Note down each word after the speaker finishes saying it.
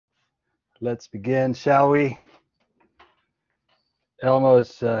Let's begin, shall we?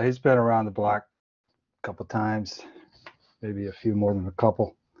 Elmo's, he's been around the block a couple times, maybe a few more than a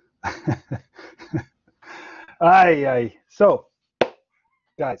couple. Aye. So,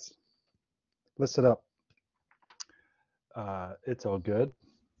 guys, listen up. It's all good.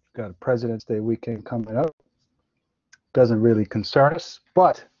 We've got a President's Day weekend coming up. Doesn't really concern us,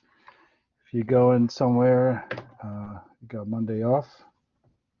 but if you're going somewhere, you got Monday off,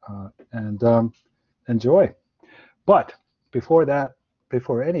 and enjoy. But before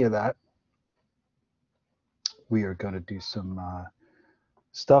any of that, we are going to do some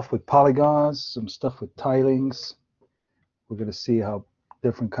stuff with polygons, some stuff with tilings. We're going to see how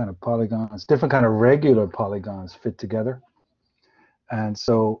different kind of polygons, different kind of regular polygons fit together. And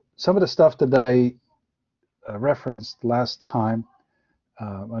so some of the stuff that I referenced last time,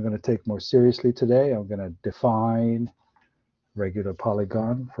 I'm going to take more seriously today. I'm going to define regular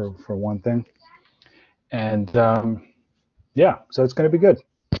polygon for one thing. And yeah, so it's going to be good.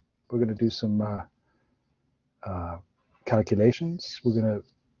 We're going to do some calculations. We're going to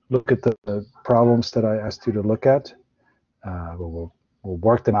look at the problems that I asked you to look at. We'll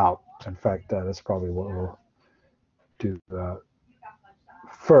work them out. In fact, that's probably what we'll do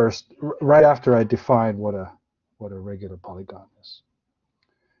first, right after I define what a regular polygon is.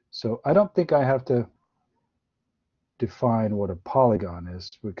 So I don't think I have to define what a polygon is.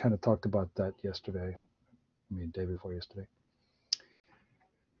 We kind of talked about that yesterday. I mean, day before yesterday.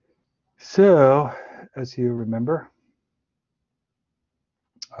 So, as you remember,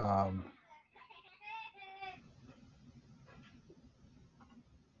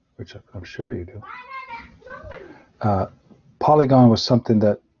 which I'm sure you do, polygon was something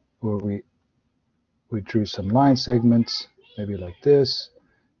that where we drew some line segments, maybe like this,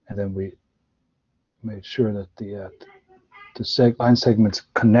 and then we made sure that the line segments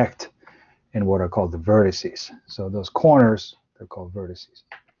connect in what are called the vertices. So those corners, they're called vertices.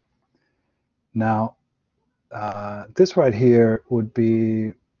 Now, this right here would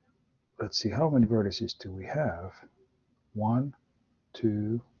be, let's see, how many vertices do we have? 1,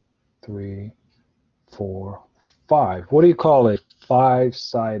 2, 3, 4, 5. What do you call a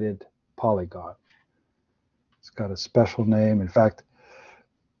 5-sided polygon? It's got a special name. In fact,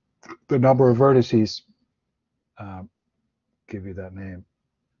 the number of vertices give you that name.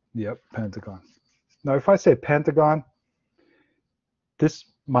 Yep, pentagon. Now, if I say pentagon, this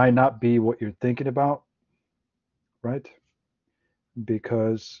might not be what you're thinking about, right?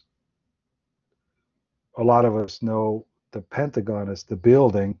 Because a lot of us know the Pentagon is the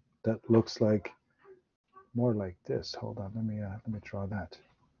building that looks like more like this. Hold on, let me draw that.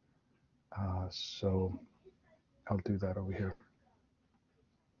 So I'll do that over here.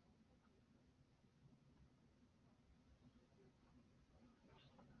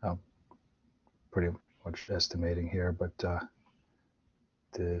 I'm pretty much estimating here, but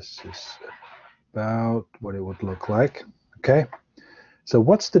this is about what it would look like. Okay, so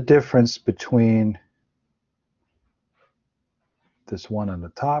what's the difference between this one on the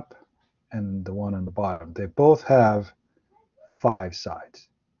top and the one on the bottom? They both have 5 sides.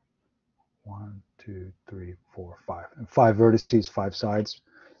 1, 2, 3, 4, 5. And 5 vertices, 5 sides.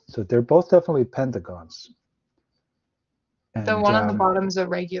 So they're both definitely pentagons. And, the one on the bottom is a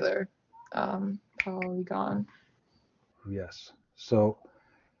regular polygon. Yes. So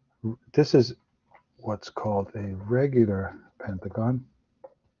this is what's called a regular pentagon.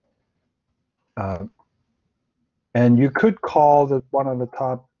 And you could call the one on the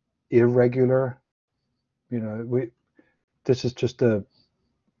top irregular. You know, this is just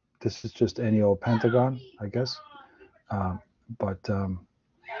any old pentagon, I guess. But the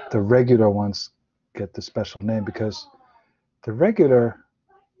regular ones get the special name because the regular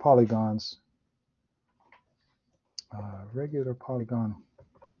polygons, regular polygon,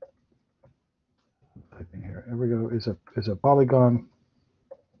 typing here, regular is a polygon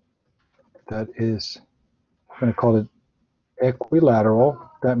that is, I'm going to call it equilateral.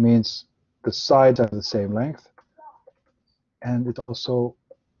 That means the sides are the same length, and it's also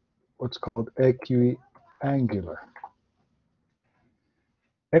what's called equiangular.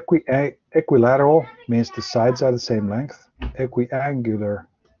 Equilateral means the sides are the same length. Equiangular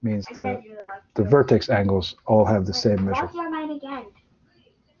means that the vertex angles all have the same measure.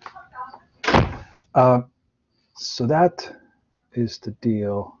 So that is the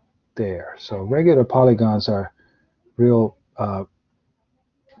deal there. So regular polygons are real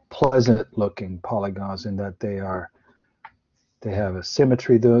pleasant looking polygons in that they have a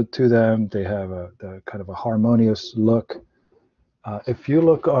symmetry to them. They have the kind of a harmonious look. If you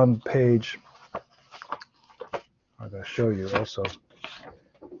look on page, I'm going to show you also.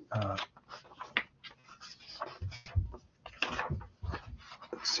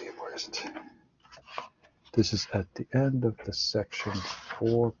 This is at the end of the section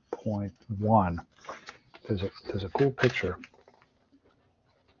 4.1. There's a cool picture.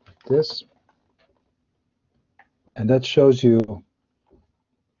 This, and that shows you.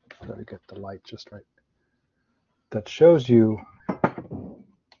 Gotta get the light just right. That shows you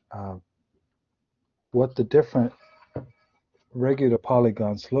what the different regular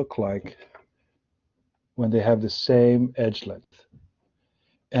polygons look like when they have the same edge length.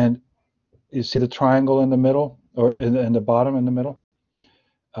 And you see the triangle in the middle, or in the bottom in the middle?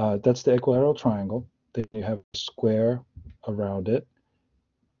 That's the equilateral triangle. Then you have a square around it,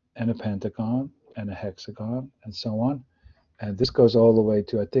 and a pentagon, and a hexagon, and so on. And this goes all the way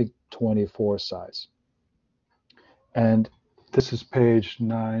to, I think, 24 size. And this is page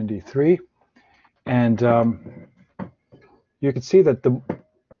 93. And you can see that the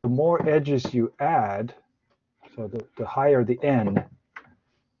more edges you add, so the higher the n,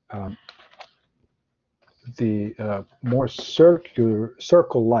 the more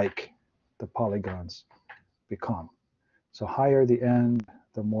circle-like the polygons become. So higher the n,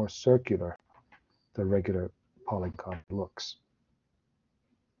 the more circular the regular polygon looks.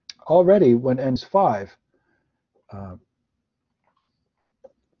 Already, when n is 5,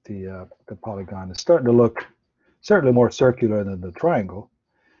 the polygon is starting to look certainly more circular than the triangle.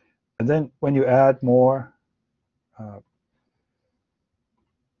 And then when you add more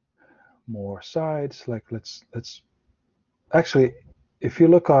sides, like let's actually, if you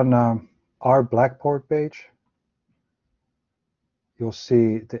look on our Blackboard page, you'll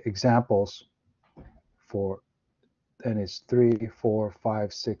see the examples for, and it's 3, 4,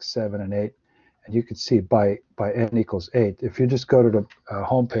 5, 6, 7, and 8. And you can see by n equals 8. If you just go to the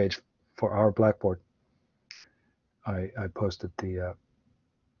home page for our Blackboard, I posted the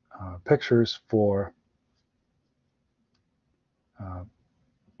pictures for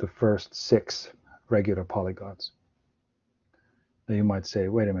the first 6 regular polygons. Now you might say,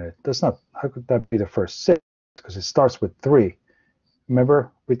 wait a minute, that's not, how could that be the first 6? Because it starts with 3.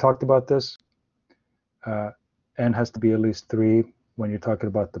 Remember, we talked about this? N has to be at least 3 when you're talking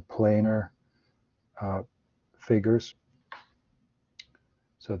about the planar figures.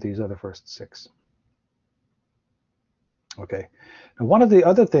 So these are the first 6. Okay. Now one of the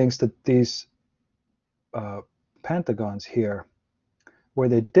other things that these pentagons here, where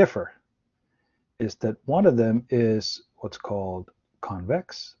they differ, is that one of them is what's called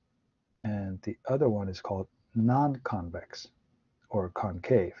convex, and the other one is called non-convex, or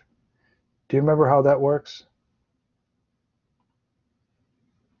concave. Do you remember how that works?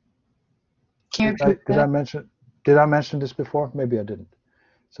 Can you repeat that? Did I mention this before? Maybe I didn't.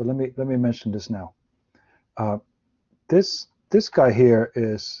 So let me mention this now. This guy here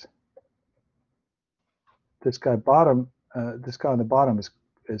is, this guy on the bottom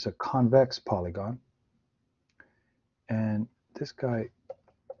is a convex polygon, and this guy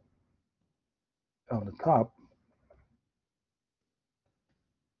on the top,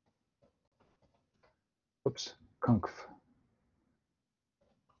 oops, conv.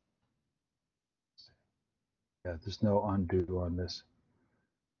 Yeah, there's no undo on this,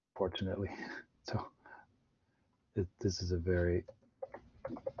 fortunately. So this is a very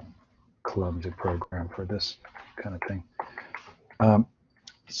clumsy program for this kind of thing.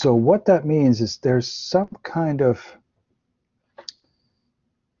 So what that means is there's some kind of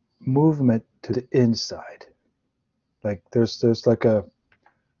movement to the inside. Like there's like a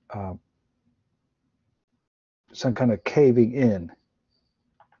some kind of caving in,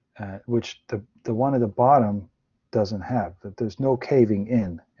 which the one at the bottom doesn't have. That there's no caving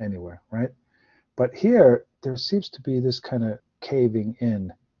in anywhere, right? But here there seems to be this kind of caving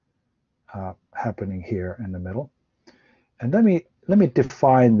in happening here in the middle. And let me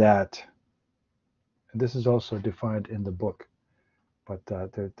define that. And this is also defined in the book, but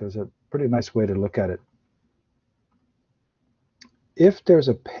there's a pretty nice way to look at it. If there's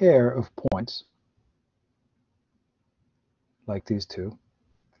a pair of points, like these two,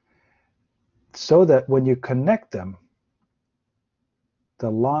 so that when you connect them, the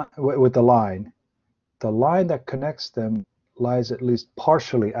line the line that connects them lies at least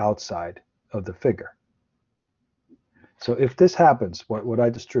partially outside of the figure. So if this happens, what I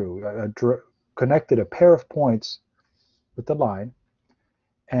just drew, I connected a pair of points with the line,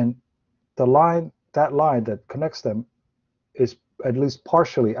 and that line that connects them is at least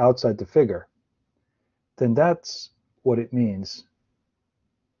partially outside the figure, then that's what it means.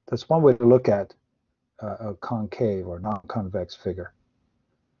 That's one way to look at a concave or non-convex figure.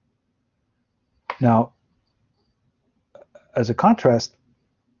 Now, as a contrast,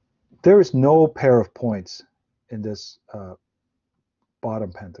 there is no pair of points in this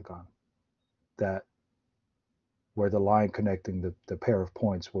bottom pentagon that where the line connecting the pair of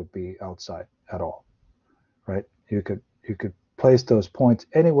points would be outside at all, right? You could place those points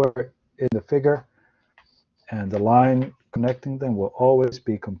anywhere in the figure, and the line connecting them will always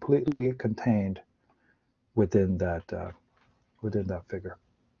be completely contained within that figure.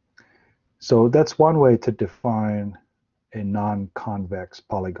 So that's one way to define a non-convex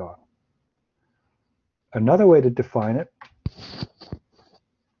polygon. Another way to define it,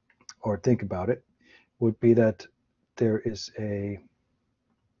 or think about it, would be that there is a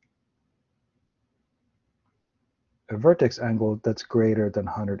vertex angle that's greater than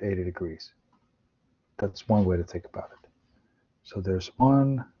 180 degrees. That's one way to think about it. So there's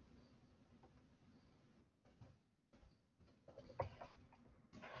one,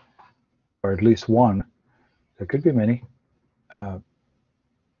 or at least one, there could be many,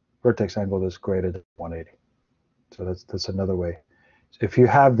 vertex angle that's greater than 180. So that's another way. If you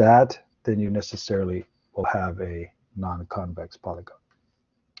have that, then you necessarily will have a non-convex polygon.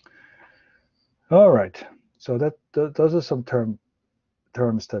 All right, so those are some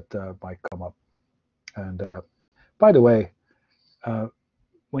terms that might come up. And by the way,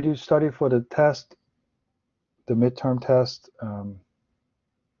 when you study for the test, the midterm test,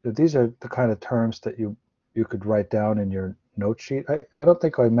 these are the kind of terms that you could write down in your note sheet. I don't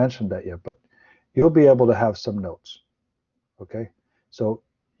think I mentioned that yet, but you'll be able to have some notes. Okay, so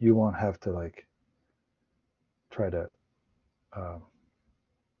you won't have to like try to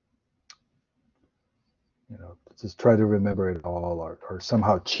just try to remember it all, or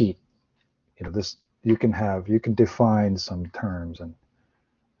somehow cheat. This you can define some terms and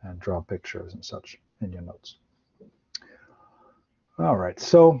draw pictures and such in your notes. All right,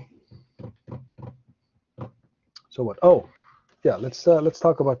 so what? Oh, yeah, let's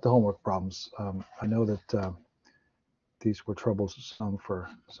talk about the homework problems. I know that these were troublesome for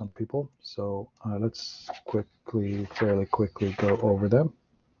some people, so let's fairly quickly go over them.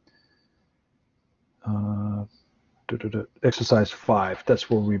 Exercise 5, that's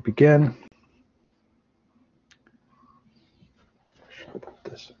where we begin.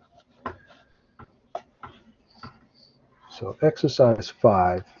 This. So exercise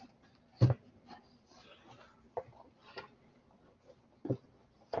 5.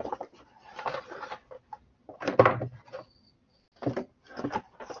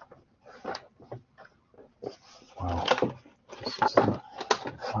 Wow, this is not,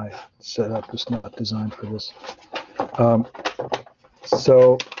 my setup is not designed for this.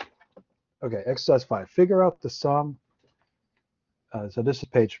 So, okay, exercise 5. Figure out the sum. So this is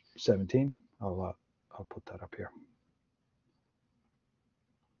page 17. I'll put that up here.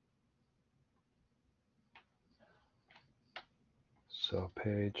 So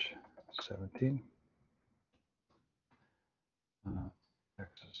page 17.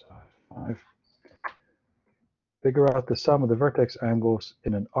 Exercise 5. Figure out the sum of the vertex angles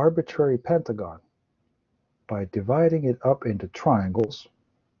in an arbitrary pentagon by dividing it up into triangles,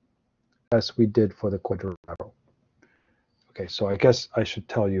 as we did for the quadrilateral. Okay, so I guess I should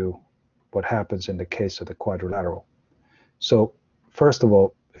tell you what happens in the case of the quadrilateral. So first of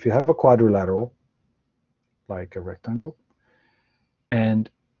all, if you have a quadrilateral, like a rectangle, and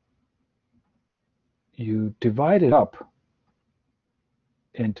you divide it up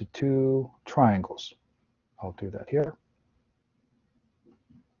into two triangles, I'll do that here,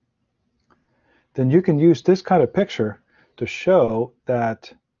 then you can use this kind of picture to show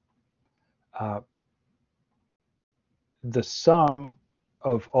that the sum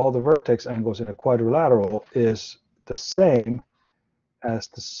of all the vertex angles in a quadrilateral is the same as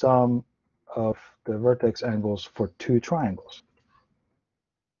the sum of the vertex angles for two triangles.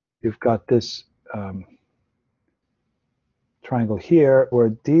 You've got this triangle here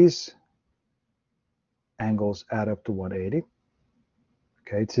where these angles add up to 180.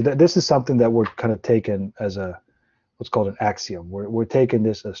 Okay, so this is something that we're kind of taking as what's called an axiom. We're taking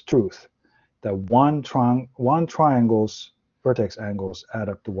this as truth, that one triangle's vertex angles add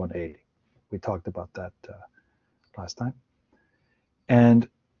up to 180. We talked about that last time. And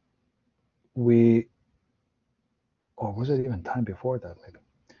or was it even time before that maybe?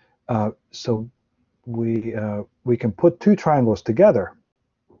 So we can put two triangles together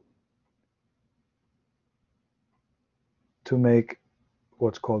to make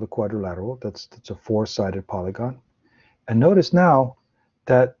what's called a quadrilateral. That's a four-sided polygon. And notice now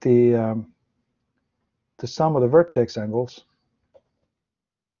that the sum of the vertex angles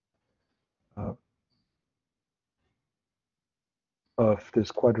of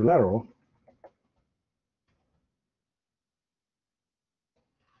this quadrilateral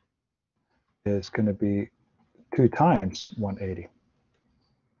is going to be 2 times 180.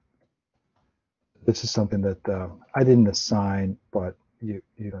 This is something that I didn't assign, but you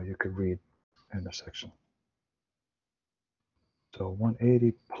could read intersection. So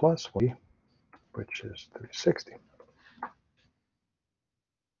 180 plus 40, which is 360.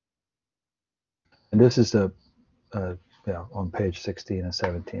 And this is on page 16 and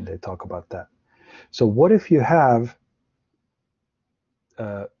 17, they talk about that. So what if you have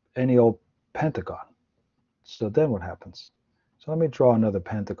any old pentagon? So then what happens? So let me draw another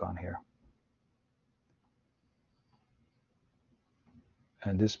pentagon here.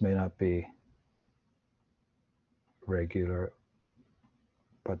 And this may not be regular,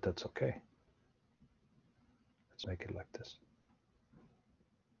 but that's okay. Let's make it like this.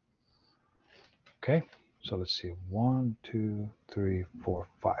 Okay, so let's see, 1, 2, 3, 4,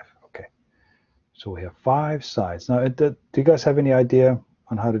 5. Okay, so we have 5 sides. Now, do you guys have any idea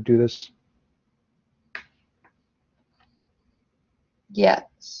on how to do this?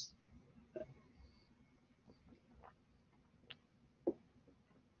 Yes.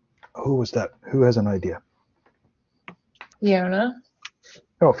 Who was that? Who has an idea? Fiona.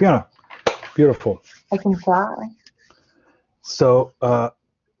 Oh, Fiona. Beautiful. I can try. So,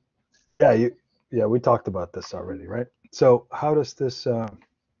 we talked about this already, right? So, how does this?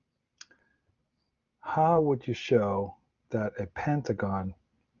 How would you show that a pentagon,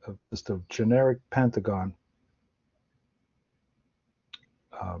 just a generic pentagon,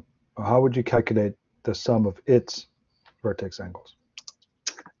 how would you calculate the sum of its vertex angles?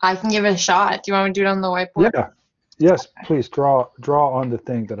 I can give it a shot. Do you want me to do it on the whiteboard? Yeah. Yes, please draw on the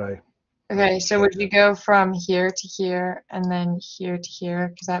thing that I. Okay, so would you go from here to here and then here to here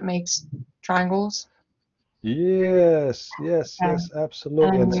because that makes triangles? Yes,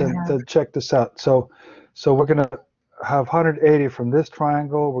 absolutely. And so check this out. So we're gonna have 180 from this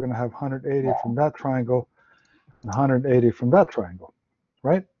triangle. We're gonna have 180 from that triangle, and 180 from that triangle,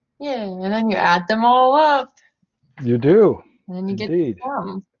 right? Yeah, and then you add them all up. You do. And then you Indeed. get the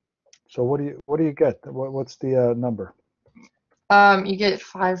sum. So what do you get? What's the number? You get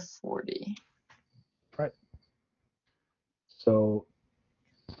 540. Right. So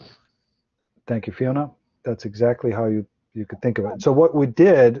thank you, Fiona. That's exactly how you could think of it. So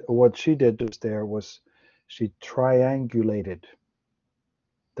what she did just there was she triangulated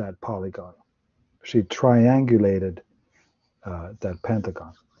that polygon. She triangulated that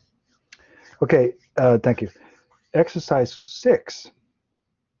pentagon. Okay, thank you. Exercise 6.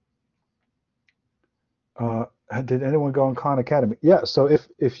 Did anyone go on Khan Academy? Yeah, so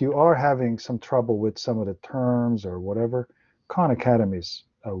if you are having some trouble with some of the terms or whatever, Khan Academy is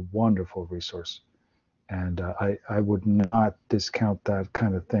a wonderful resource. And I would not discount that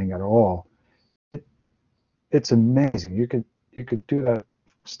kind of thing at all. It's amazing. You could do that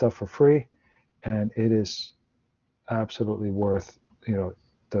stuff for free, and it is absolutely worth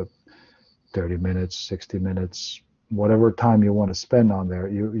the 30 minutes, 60 minutes, whatever time you want to spend on there.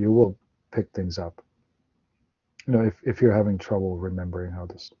 You will pick things up. If you're having trouble remembering how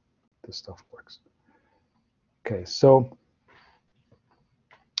this stuff works. Okay, so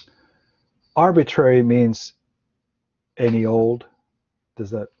arbitrary means any old. Does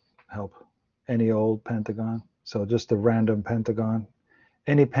that help? Any old pentagon. So just a random pentagon.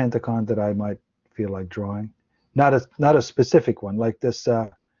 Any pentagon that I might feel like drawing. Not a specific one. Like this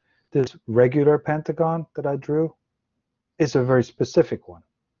regular pentagon that I drew is a very specific one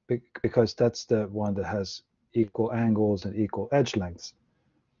because that's the one that has equal angles and equal edge lengths.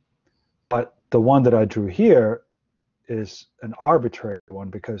 But the one that I drew here is an arbitrary one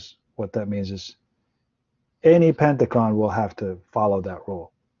because what that means is any pentagon will have to follow that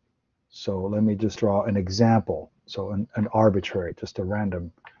rule. So let me just draw an example. So an arbitrary, just a random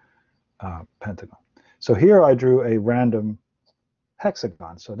pentagon. So here I drew a random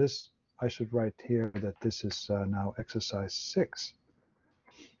hexagon. So this, I should write here that this is now exercise 6.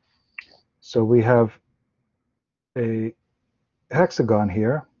 So we have a hexagon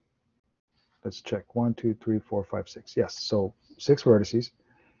here. Let's check. 1, 2, 3, 4, 5, 6. Yes, so 6 vertices.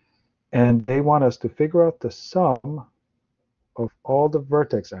 And they want us to figure out the sum of all the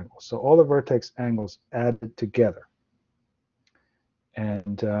vertex angles. So all the vertex angles added together.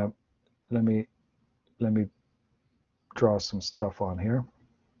 And let me draw some stuff on here.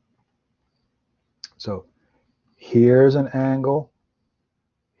 So here's an angle.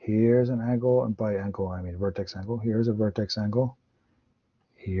 Here's an angle, and by angle I mean vertex angle. Here's a vertex angle.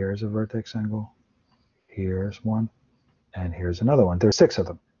 Here's a vertex angle. Here's one, and here's another one. There's 6 of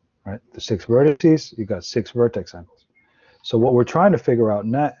them, right? The 6 vertices. You got 6 vertex angles. So what we're trying to figure out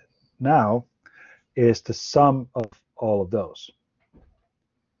now is the sum of all of those.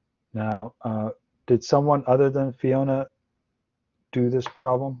 Now, did someone other than Fiona do this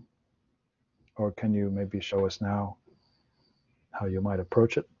problem? Or can you maybe show us now how you might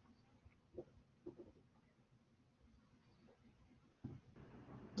approach it?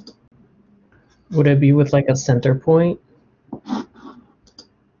 Would it be with like a center point?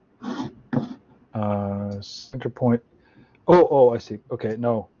 Center point. Oh, I see. Okay,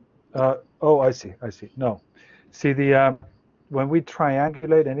 no. Oh, I see. No. See, when we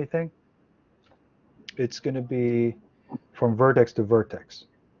triangulate anything, it's going to be from vertex to vertex.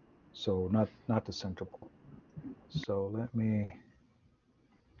 So not the center point. So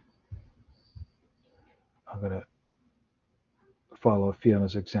I'm going to follow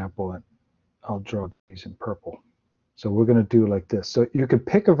Fiona's example, and I'll draw these in purple. So we're going to do like this. So you can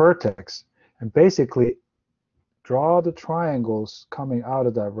pick a vertex and basically draw the triangles coming out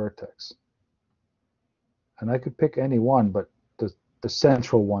of that vertex. And I could pick any one, but the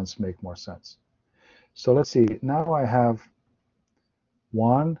central ones make more sense. So let's see. Now I have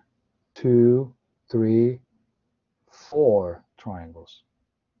 1, 2, 3, 4 triangles.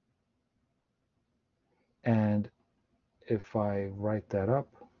 And if I write that up,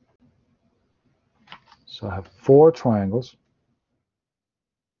 so I have 4 triangles.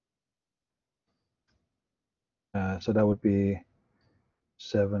 So that would be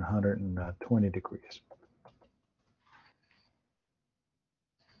 720 degrees.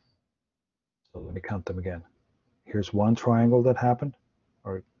 So let me count them again. Here's one triangle that happened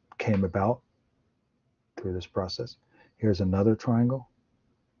or came about through this process. Here's another triangle,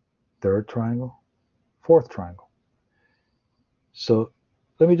 third triangle, fourth triangle. So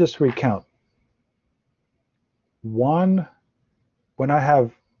let me just recount. One, when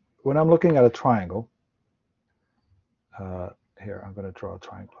I'm looking at a triangle, here, I'm going to draw a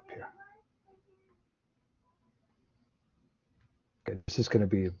triangle up here. Okay, this is going to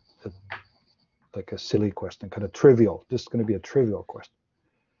be like a silly question, kind of trivial. This is going to be a trivial question.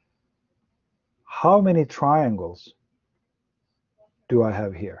 How many triangles do I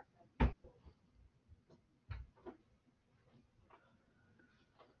have here?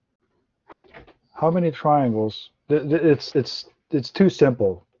 How many triangles? It's too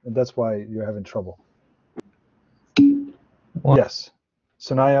simple, and that's why you're having trouble. One. Yes,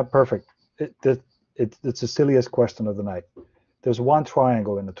 Sanaya, perfect. It's the silliest question of the night. There's one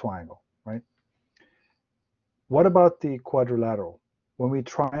triangle in the triangle, right? What about the quadrilateral? When we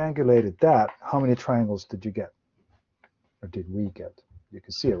triangulated that, how many triangles did you get? Or did we get? You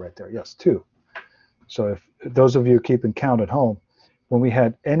can see it right there. Yes, 2. So if those of you keeping count at home, when we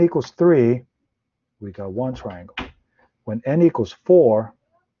had n equals 3, we got 1 triangle. When n equals 4,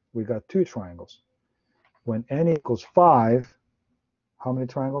 we got 2 triangles. When n equals 5, how many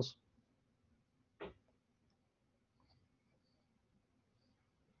triangles?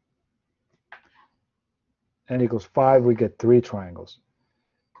 N equals 5, we get 3 triangles.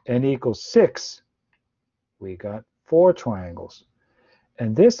 N equals 6, we got 4 triangles.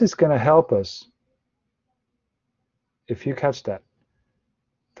 And this is going to help us, if you catch that,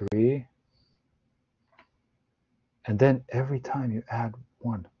 3, and then every time you add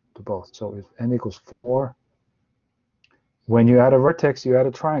 1 to both. So if n equals 4, when you add a vertex, you add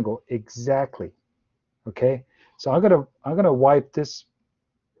a triangle. Exactly. Okay. So I'm gonna wipe this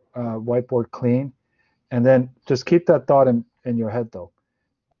whiteboard clean, and then just keep that thought in your head though.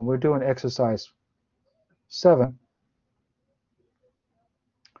 We're doing exercise 7.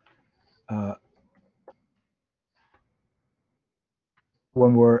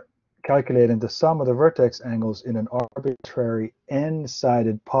 When we're calculating the sum of the vertex angles in an arbitrary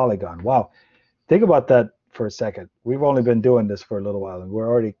n-sided polygon. Wow. Think about that for a second. We've only been doing this for a little while, and we're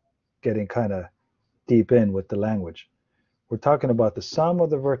already getting kind of deep in with the language. We're talking about the sum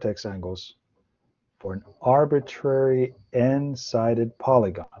of the vertex angles for an arbitrary n-sided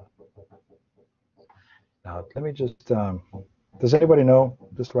polygon. Now, let me just, does anybody know,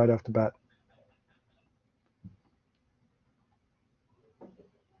 just right off the bat?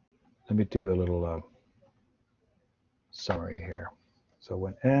 Let me do a little summary here. So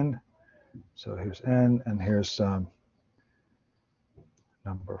when n, so here's n, and here's number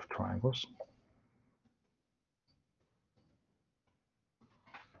of triangles.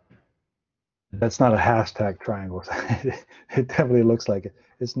 That's not a hashtag triangles. It definitely looks like it.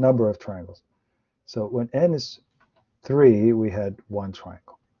 It's number of triangles. So when n is 3, we had 1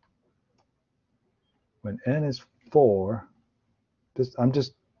 triangle. When n is 4, I'm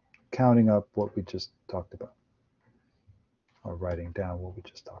just counting up what we just talked about, or writing down what we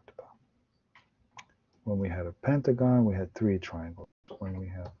just talked about. When we had a pentagon, we had 3 triangles. When we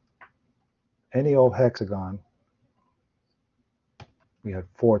have any old hexagon, we had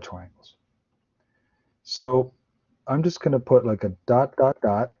 4 triangles. So I'm just going to put like a dot, dot,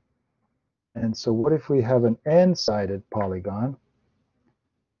 dot, And so what if we have an n-sided polygon?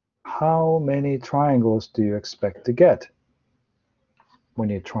 How many triangles do you expect to get when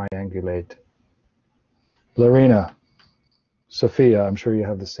you triangulate? Lorena, Sophia, I'm sure you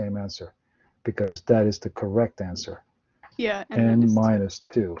have the same answer because that is the correct answer. Yeah, n minus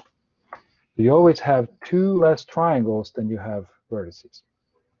 2. You always have 2 less triangles than you have vertices.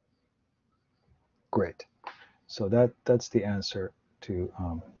 Great. So that's the answer to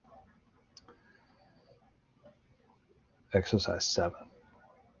exercise 7.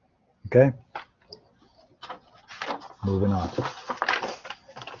 Okay? Moving on.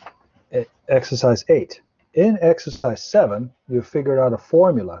 Exercise 8. In exercise 7, you figured out a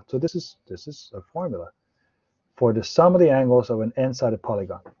formula. So this is a formula for the sum of the angles of an n-sided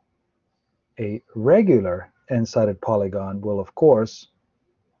polygon. A regular n-sided polygon will, of course,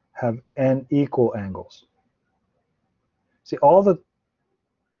 have n equal angles. See,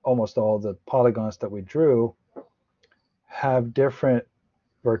 almost all the polygons that we drew have different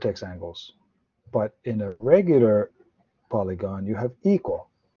vertex angles, but in a regular polygon, you have equal.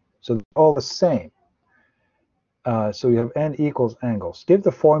 So they're all the same. So you have n equals angles. Give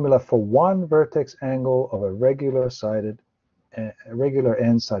the formula for one vertex angle of a regular n-sided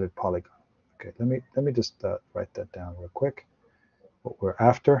polygon. Okay, let me just write that down real quick. What we're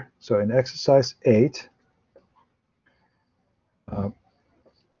after. So in exercise 8,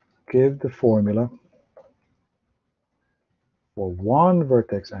 give the formula for one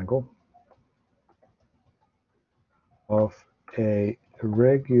vertex angle of a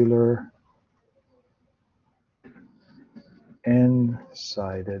regular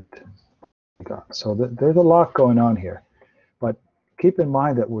n-sided polygon. So there's a lot going on here, but keep in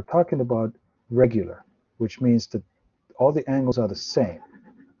mind that we're talking about regular, which means that all the angles are the same.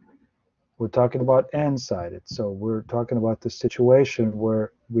 We're talking about n-sided, so we're talking about the situation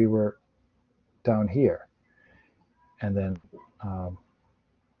where we were down here. And then I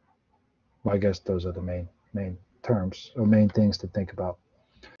guess those are the main terms or main things to think about.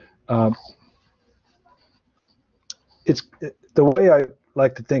 The way I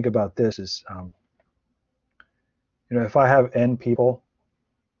like to think about this is, if I have n people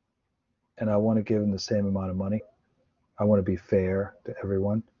and I want to give them the same amount of money, I want to be fair to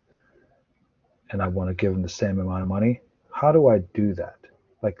everyone, and I want to give them the same amount of money. How do I do that?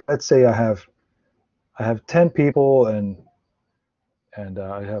 Like, let's say I have 10 people and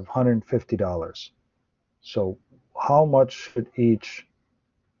I have $150. So how much should each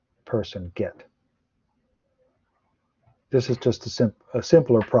person get? This is just a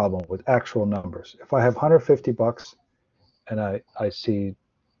simpler problem with actual numbers. If I have $150 and I see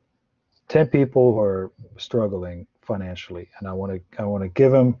 10 people who are struggling financially, and I want to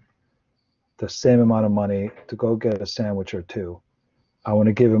give them the same amount of money to go get a sandwich or two, I want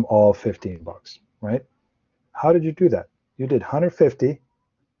to give them all $15, right? How did you do that? You did 150,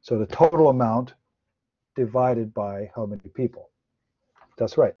 so the total amount divided by how many people.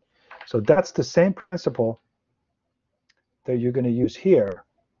 That's right. So that's the same principle that you're going to use here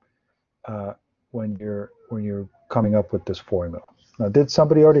when you're coming up with this formula. Now, did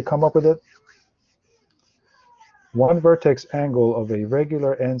somebody already come up with it? One vertex angle of a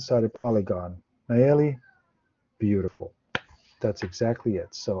regular n-sided polygon. Nayeli, beautiful. That's exactly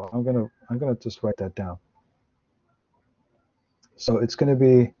it. So I'm gonna just write that down. So it's going to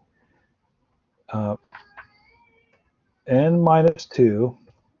be n minus 2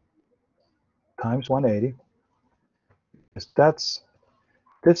 times 180. This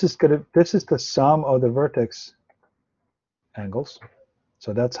is the sum of the vertex angles.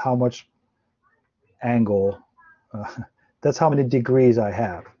 So that's how much angle, that's how many degrees I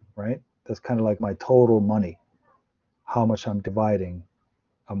have, right? That's kind of like my total money, how much I'm dividing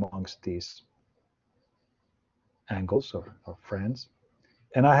amongst these angles of friends.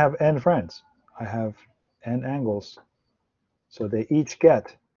 And I have n friends. I have n angles. So they each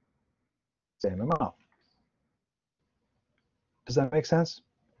get the same amount. Does that make sense?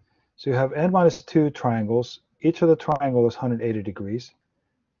 So you have n minus 2 triangles. Each of the triangles is 180 degrees.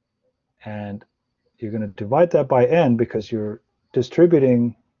 And you're going to divide that by n because you're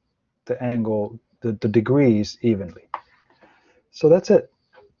distributing the angle, the degrees evenly. So that's it.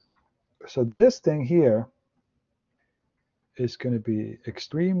 So this thing here is going to be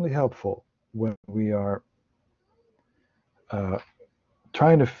extremely helpful when we are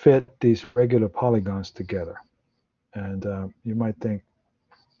trying to fit these regular polygons together. And you might think,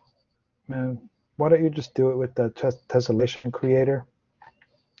 man, why don't you just do it with that tessellation creator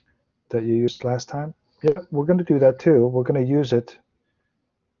that you used last time? Yeah, we're going to do that too. We're going to use it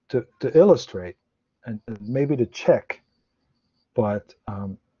to illustrate and maybe to check. But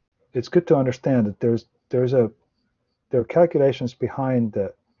it's good to understand that there are calculations behind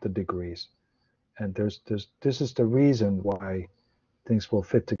the degrees, and this is the reason why things will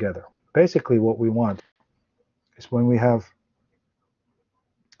fit together. Basically, what we want is when we have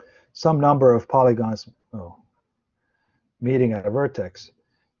some number of polygons meeting at a vertex,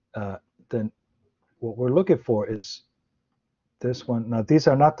 then what we're looking for is this one. Now, these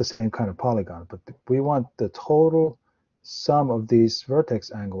are not the same kind of polygon, but we want the total sum of these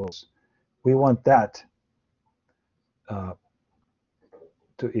vertex angles. We want that to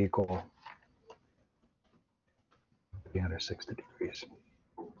equal 360 degrees.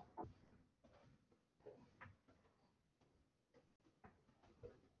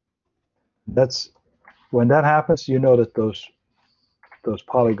 That's when that happens, you know that those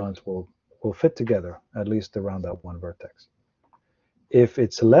polygons will fit together, at least around that one vertex. If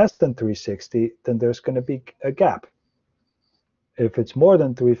it's less than 360, then there's going to be a gap. If it's more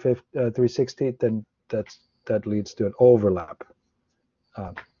than 360, then that leads to an overlap,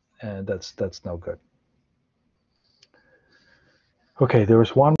 and that's no good. Okay, there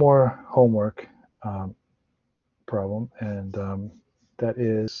was one more homework problem, and that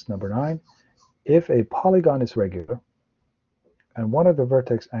is number 9. If a polygon is regular and one of the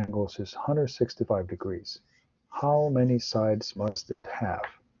vertex angles is 165 degrees, how many sides must it have?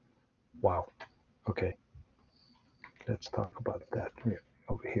 Wow. Okay. Let's talk about that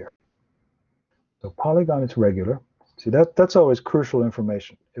over here. So polygon is regular. See, that's always crucial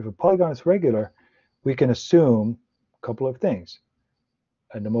information. If a polygon is regular, we can assume a couple of things.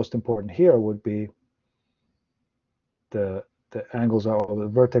 And the most important here would be the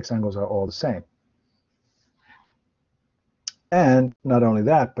vertex angles are all the same. And not only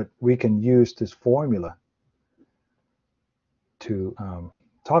that, but we can use this formula to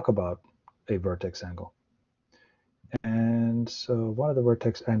talk about a vertex angle. And so one of the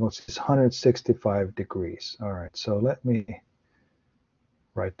vertex angles is 165 degrees. All right, so let me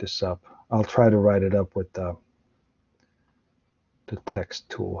write this up. I'll try to write it up with the text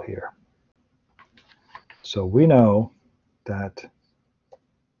tool here. So we know that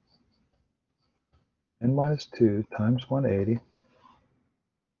n minus 2 times 180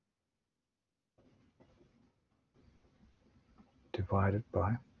 divided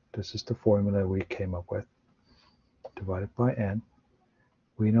by, this is the formula we came up with, divided by n.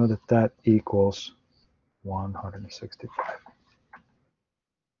 We know that that equals 165.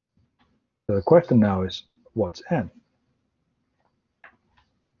 So the question now is, what's n?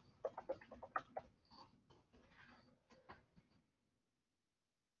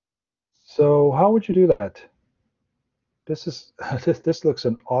 So how would you do that? This is this looks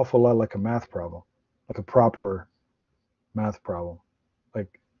an awful lot like a math problem, like a proper math problem,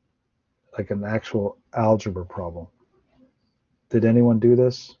 like an actual algebra problem. Did anyone do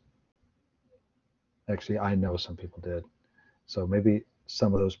this? Actually, I know some people did. So maybe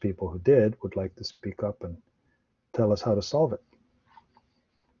some of those people who did would like to speak up and tell us how to solve it.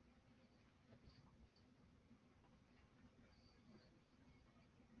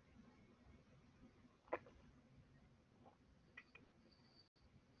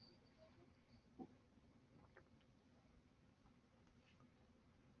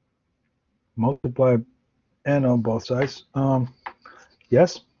 Multiply n on both sides.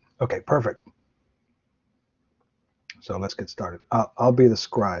 Yes? Okay, perfect. So let's get started. I'll be the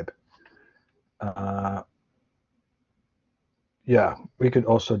scribe. Yeah, we could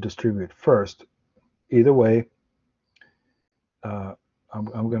also distribute first. Either way, I'm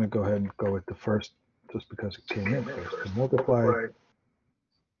going to go ahead and go with the first just because it came in first. So multiply.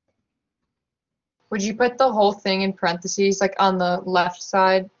 Would you put the whole thing in parentheses, like on the left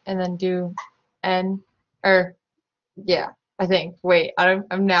side, and then do n? Or, yeah, I think. Wait,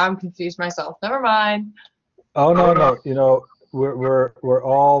 I'm confused myself. Never mind. Oh no. You know, we're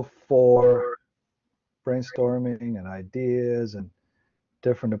all for brainstorming and ideas and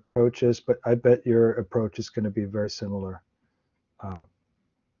different approaches, but I bet your approach is going to be very similar.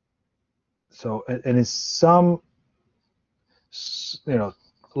 So, and in some, you know,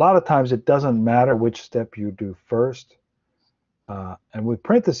 a lot of times it doesn't matter which step you do first. And with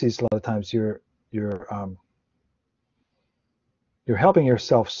parentheses, a lot of times you're helping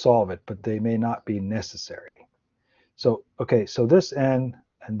yourself solve it, but they may not be necessary. So, okay, so this n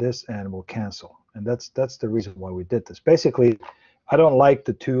and this n will cancel, and that's the reason why we did this. Basically, I don't like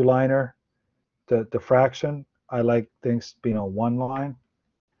the two-liner, the fraction. I like things being on one line.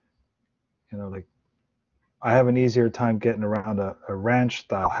 You know, like I have an easier time getting around a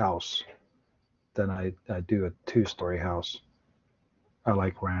ranch-style house than I do a two-story house. I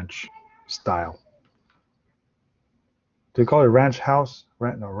like ranch style. Do you call it ranch house?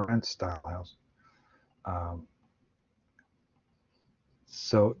 Ranch style house.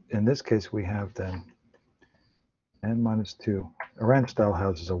 So in this case, we have then n minus 2. A ranch style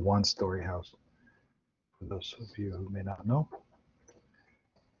house is a one-story house, for those of you who may not know.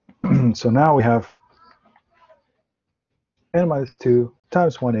 So now we have n minus 2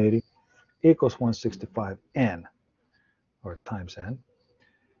 times 180 equals 165n, or times n.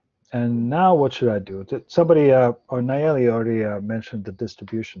 And now what should I do? Somebody, or Nayeli already mentioned the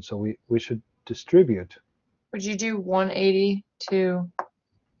distribution, so we should distribute. Would you do 182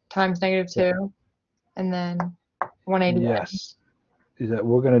 times negative 2, Yeah. and then 180? Yes. Is that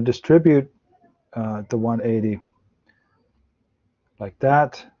we're going to distribute the 180 like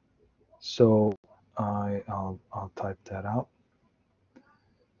that. So I'll type that out.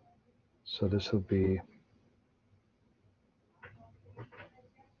 So this will be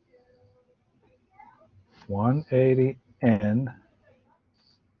 180n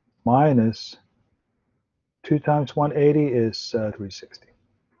minus 2 times 180 is 360.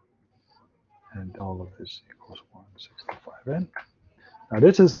 And all of this equals 165n. Now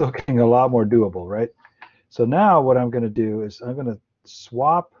this is looking a lot more doable, right? So now what I'm going to do is I'm going to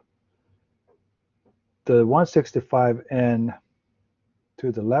swap the 165n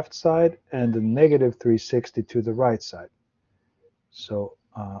to the left side and the negative 360 to the right side. So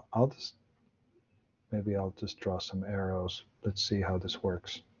maybe I'll just draw some arrows. Let's see how this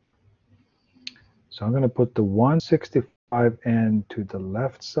works. So I'm going to put the 165n to the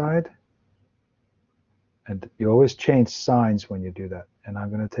left side. And you always change signs when you do that. And I'm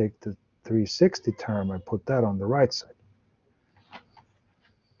going to take the 360 term and put that on the right side.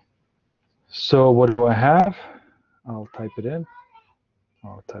 So what do I have? I'll type it in.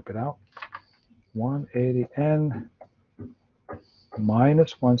 I'll type it out. 180n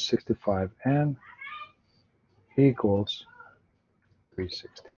minus 165n equals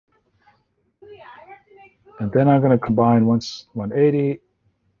 360. And then I'm going to combine 180n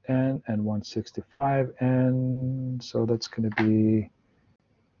and 165n. So that's going to be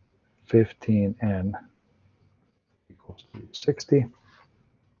 15n equals 360.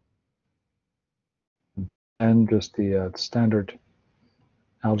 And just the standard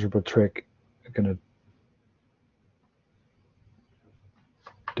algebra trick, I'm going to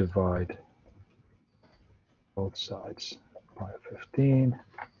divide both sides by 15.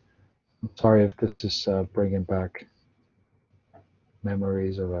 I'm sorry if this is bringing back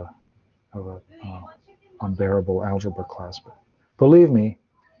memories of a unbearable algebra class, but believe me,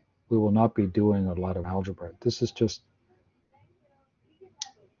 we will not be doing a lot of algebra. This is just,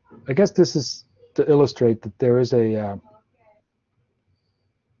 I guess this is to illustrate that there is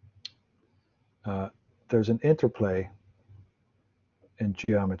there's an interplay in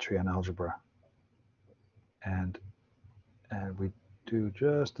geometry and algebra, and we do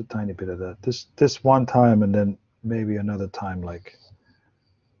just a tiny bit of that this one time, and then maybe another time, like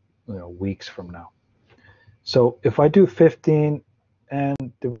weeks from now. So if I do 15 and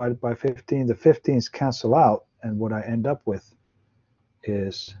divided by 15, the 15s cancel out, and what I end up with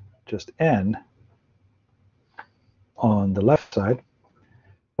is just n on the left side.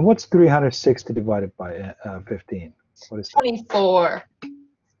 And what's 360 divided by 15? What is that? 24.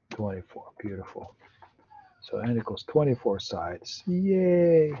 24. Beautiful. So n equals 24 sides.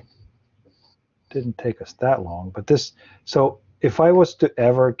 Yay! Didn't take us that long, but this. So if I was to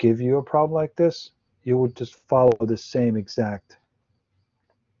ever give you a problem like this, you would just follow the same exact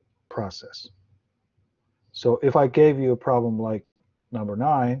process. So if I gave you a problem like number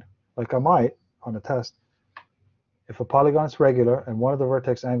 9, like I might on a test, if a polygon is regular and one of the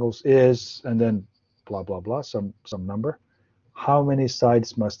vertex angles is, and then blah, blah, blah, some number, how many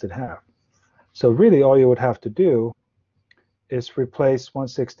sides must it have? So really all you would have to do is replace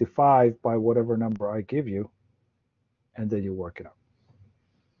 165 by whatever number I give you, and then you work it out.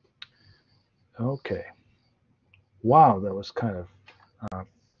 Okay. Wow, that was kind of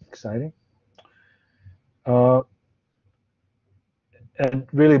exciting. And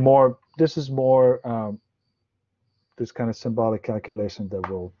really this is more this kind of symbolic calculation that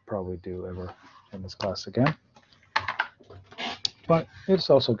we'll probably do ever in this class again. But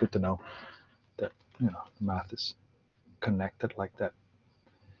it's also good to know that math is connected like that.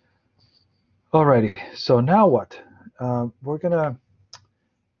 Alrighty, so now what? We're gonna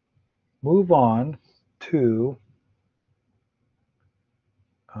move on to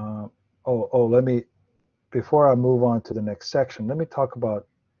let me, before I move on to the next section, let me talk about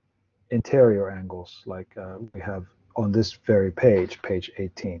interior angles, like we have on this very page, page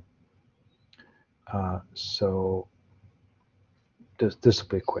 18. So this will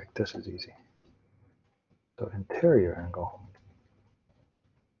be quick. This is easy. So interior angle.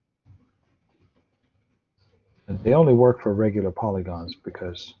 And they only work for regular polygons,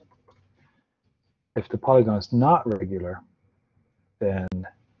 because if the polygon is not regular, then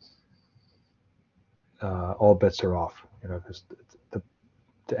all bets are off. You know, because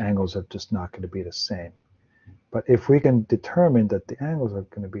the angles are just not going to be the same. But if we can determine that the angles are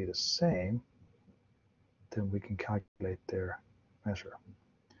going to be the same, then we can calculate their measure.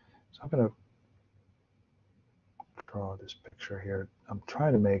 So I'm going to draw this picture here. I'm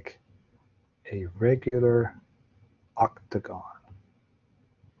trying to make a regular octagon.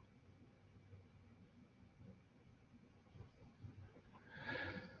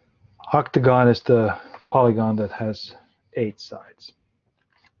 Octagon is the polygon that has 8 sides.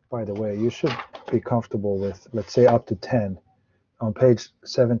 By the way, you should be comfortable with, let's say, up to 10. On page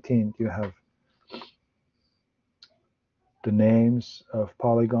 17, you have the names of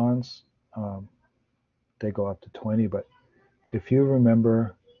polygons. They go up to 20, but if you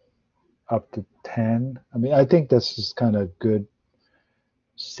remember up to 10, I mean, I think this is kind of good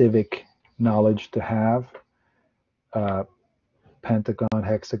civic knowledge to have. Pentagon,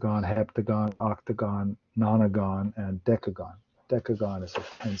 hexagon, heptagon, octagon, nonagon, and decagon. Decagon is a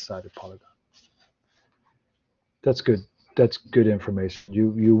 10-sided polygon. That's good. That's good information.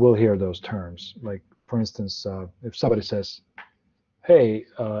 You will hear those terms. Like, for instance, if somebody says, "Hey,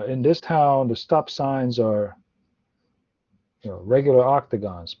 in this town, the stop signs are, regular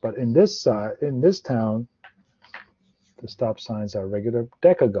octagons, but in this town, the stop signs are regular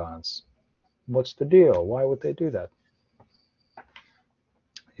decagons. What's the deal? Why would they do that?"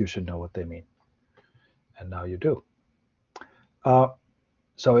 You should know what they mean, and now you do.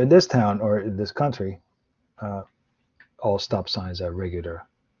 So in this town, or in this country, all stop signs are regular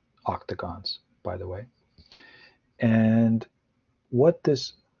octagons, by the way. And what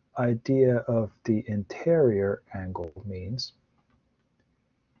this idea of the interior angle means,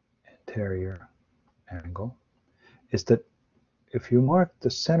 interior angle, is that if you mark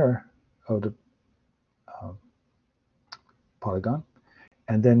the center of the polygon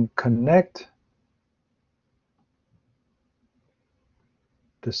and then connect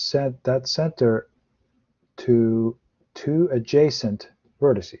that center to 2 adjacent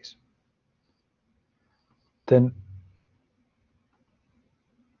vertices, then,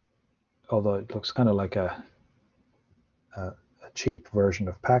 although it looks kind of like a cheap version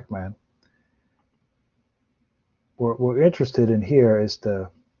of Pac-Man, what we're interested in here is the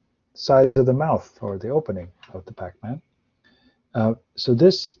size of the mouth, or the opening of the Pac-Man. So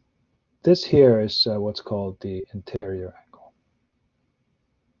this here is what's called the interior angle.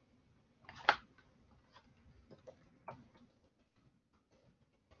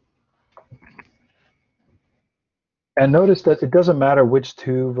 And notice that it doesn't matter which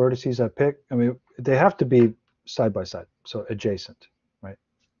 2 vertices I pick. I mean, they have to be side by side, so adjacent, right?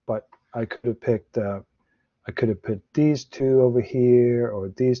 But I could have picked put these 2 over here, or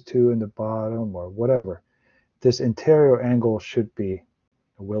these 2 in the bottom, or whatever. This interior angle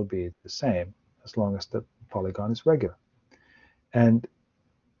will be the same as long as the polygon is regular. And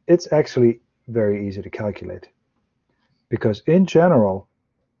it's actually very easy to calculate, because in general,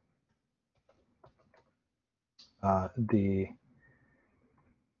 the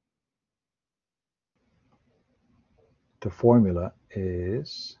formula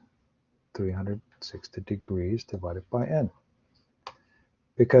is 360 degrees divided by n,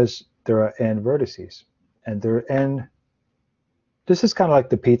 because there are n vertices, and there are n. This is kind of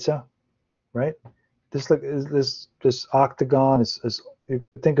like the pizza, right? This octagon is you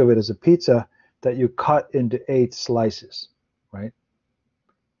think of it as a pizza that you cut into 8 slices, right?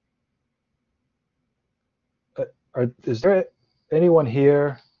 Is there anyone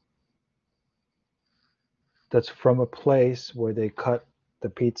here that's from a place where they cut the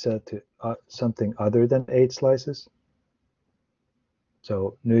pizza to something other than 8 slices?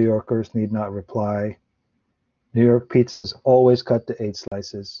 So New Yorkers need not reply. New York pizza is always cut to 8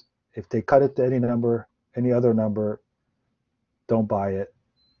 slices. If they cut it to any other number, don't buy it.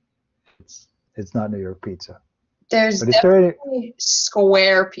 It's not New York pizza. There's definitely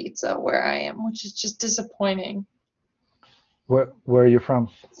square pizza where I am, which is just disappointing. Where are you from?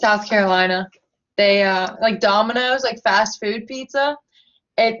 South Carolina. They like Domino's, like fast food pizza.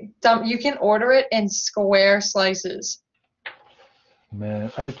 You can order it in square slices.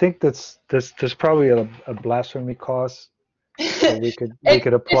 Man, I think there's probably a blasphemy clause that we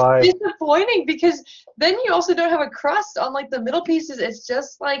could apply. It's disappointing, because then you also don't have a crust on like the middle pieces. It's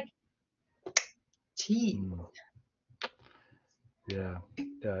just like cheese. Yeah.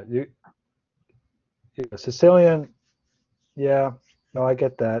 Sicilian. Yeah. No, I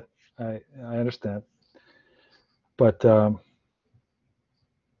get that. I understand. But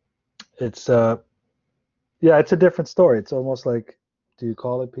it's yeah, it's a different story. It's almost like, do you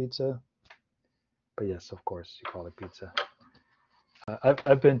call it pizza? But yes, of course, you call it pizza.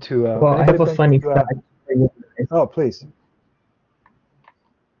 I've been to. Well, I have a been funny to, fact for you guys. oh, please.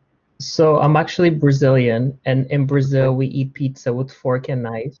 So I'm actually Brazilian, and in Brazil we eat pizza with fork and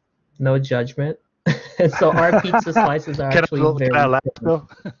knife. No judgment. So our pizza slices are actually Can I very laugh, thin. Phil?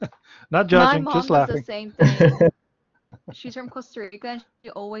 Not My judging, mom just does the laughing. same thing. She's from Costa Rica and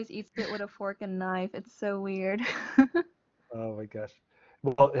she always eats it with a fork and knife. It's so weird. Oh my gosh.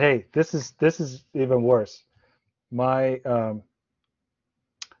 Well, hey, this is even worse. My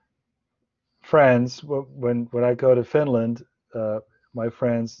friends, when I go to Finland, my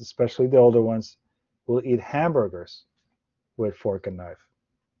friends, especially the older ones, will eat hamburgers with fork and knife.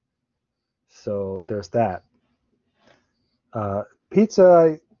 So there's that.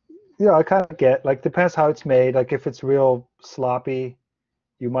 Pizza, I kind of get, like, depends how it's made. Like if it's real sloppy,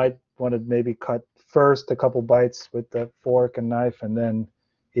 you might want to maybe cut first a couple bites with the fork and knife and then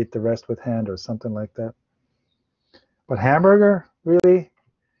eat the rest with hand or something like that. But hamburger, really?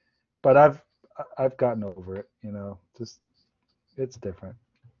 But I've gotten over it, just it's different.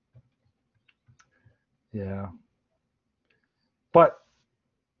 Yeah. But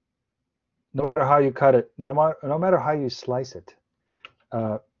no matter how you cut it, no matter how you slice it,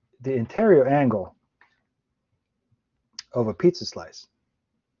 the interior angle of a pizza slice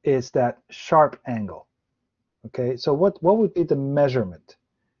is that sharp angle. Okay, so what would be the measurement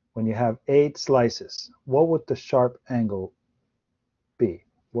when you have 8 slices? What would the sharp angle be?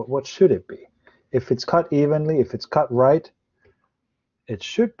 What should it be? If it's cut evenly, if it's cut right, it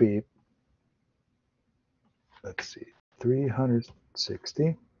should be, let's see,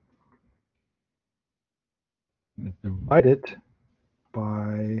 360 divided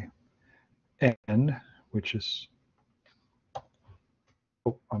by n, which is,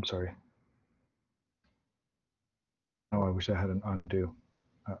 oh, I'm sorry. Oh, I wish I had an undo.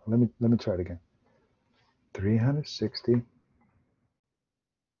 Let me try it again. 360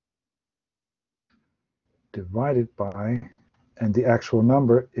 divided by, and the actual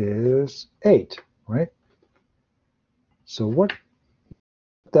number is 8, right? So what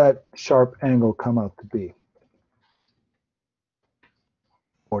would that sharp angle come out to be?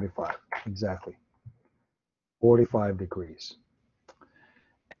 45, exactly. 45 degrees.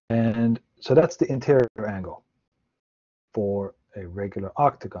 And so that's the interior angle for a regular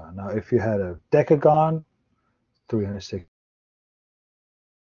octagon. Now, if you had a decagon, 360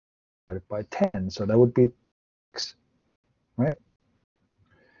 divided by 10, so that would be 6, right?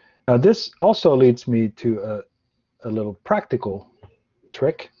 Now, this also leads me to a little practical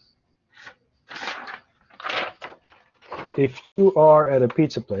trick. If you are at a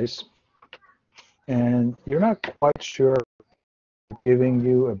pizza place and you're not quite sure giving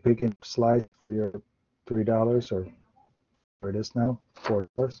you a big enough slice for your $3 or where it is now,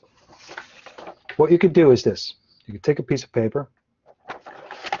 $4, what you could do is this. You could take a piece of paper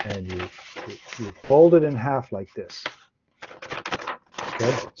and you fold it in half like this.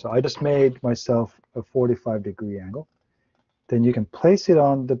 Okay, so I just made myself a 45-degree angle. Then you can place it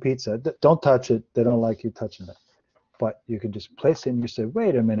on the pizza. Don't touch it. They don't like you touching it. But you can just place it and you say,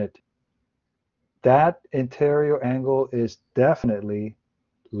 wait a minute. That interior angle is definitely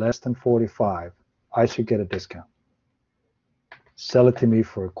less than 45. I should get a discount. Sell it to me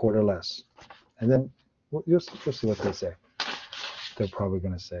for a quarter less. And then you'll see what they say. They're probably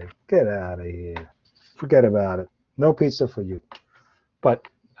going to say, get out of here. Forget about it. No pizza for you. But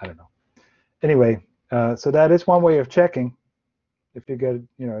I don't know. Anyway, so that is one way of checking if you get,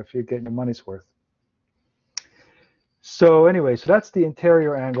 if you're getting your money's worth. So anyway, so that's the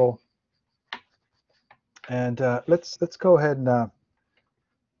interior angle. And let's go ahead and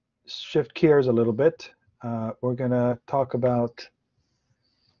shift gears a little bit. We're going to talk about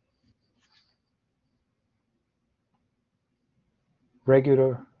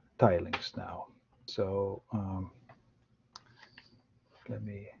regular tilings now. So let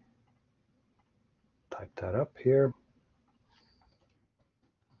me type that up here.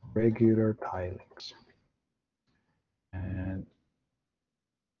 Regular tilings. And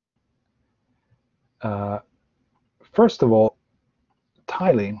first of all,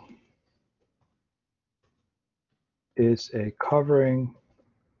 tiling is a covering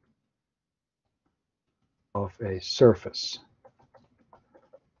of a surface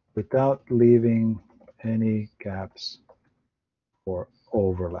without leaving any gaps or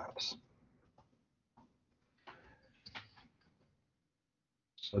overlaps.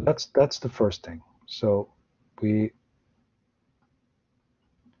 So that's the first thing. So we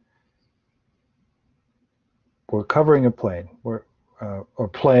we're covering a plane. Or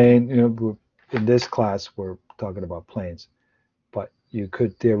plane, you know, in this class, we're talking about planes. But you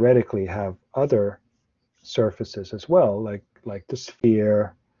could theoretically have other surfaces as well, like the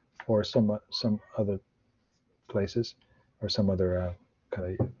sphere, or some other places, or some other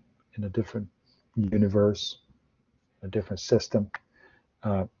kind of in a different universe, a different system.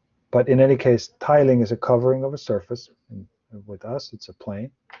 But in any case, tiling is a covering of a surface. And with us, it's a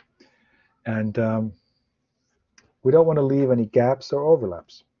plane. And we don't want to leave any gaps or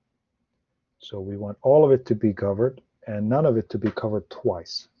overlaps. So we want all of it to be covered and none of it to be covered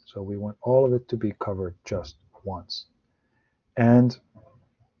twice. So we want all of it to be covered just once. And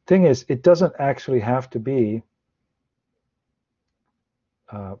thing is, it doesn't actually have to be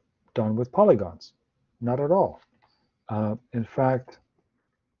done with polygons. Not at all. In fact,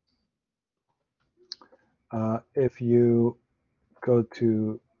 if you go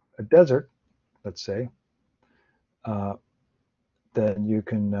to a desert, let's say, then you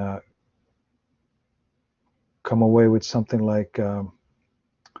can come away with something like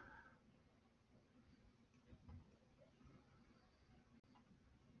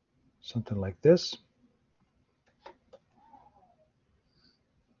this.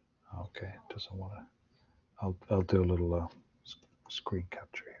 Okay, it doesn't want to. I'll do a little screen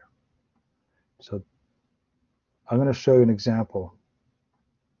capture here. So I'm going to show you an example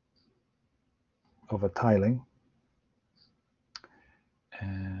of a tiling,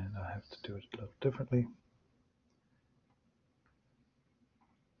 and I have to do it a little differently.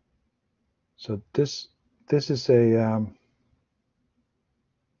 So this is a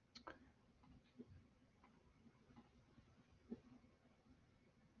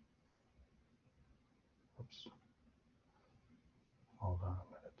oops, hold on a minute.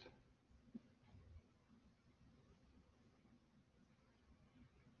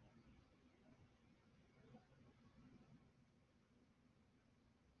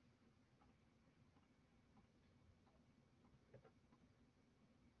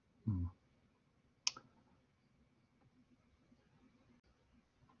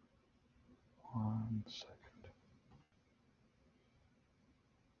 One second.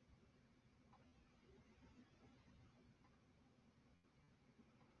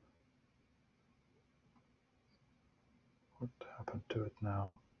 What happened to it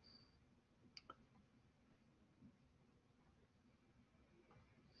now?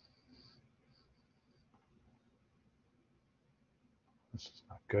 This is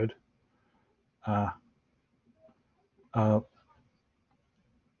not good.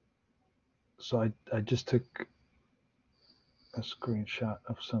 So I just took a screenshot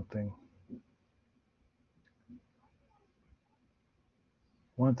of something.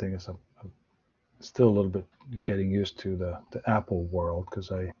 One thing is I'm still a little bit getting used to the Apple world,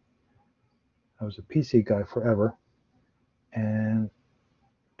 because I was a PC guy forever, and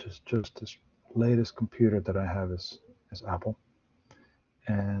just this latest computer that I have is Apple,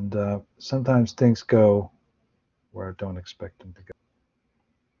 and sometimes things go where I don't expect them to go.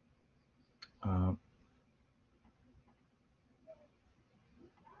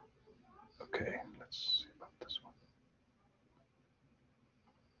 Okay, let's see about this one.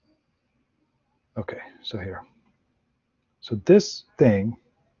 Okay, so here. So this thing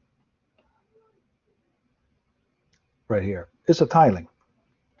right here is a tiling.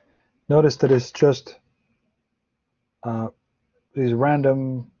 Notice that it's just these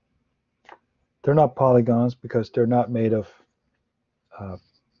random, they're not polygons because they're not made of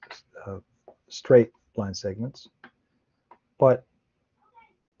straight line segments, but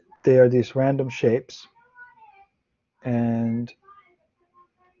they are these random shapes, and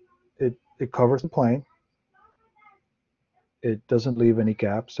it covers the plane. It doesn't leave any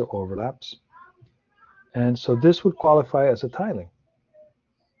gaps or overlaps. And so this would qualify as a tiling.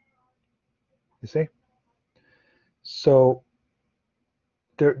 You see? So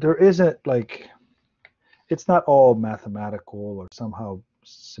there isn't, like, it's not all mathematical or somehow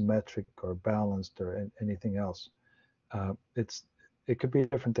symmetric or balanced or anything else. It could be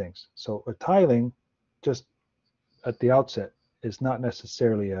different things. So a tiling, just at the outset, is not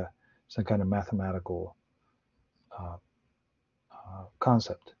necessarily some kind of mathematical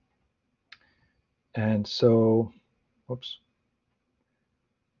concept. And so, whoops.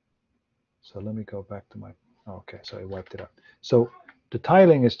 So let me go back to my, okay, so I wiped it out. So the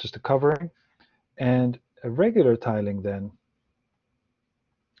tiling is just a covering, and a regular tiling then,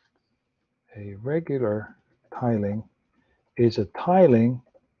 a regular tiling is a tiling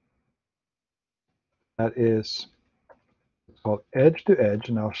that is called edge to edge,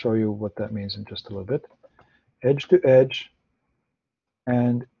 and I'll show you what that means in just a little bit. Edge to edge,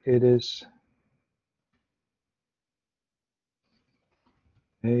 and it is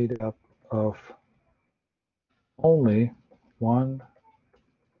made up of only one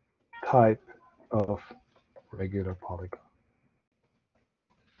type of regular polygon.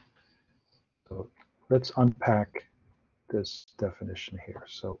 So let's unpack this definition here.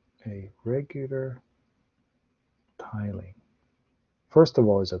 So a regular tiling, first of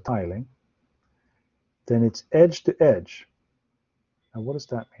all, is a tiling. Then it's edge to edge. Now what does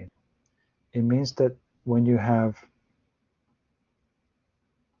that mean? It means that when you have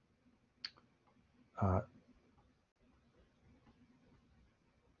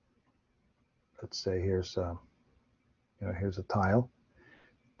let's say here's here's a tile,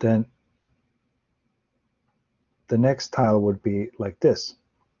 then the next tile would be like this,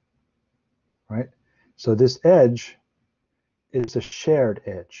 right? So this edge is a shared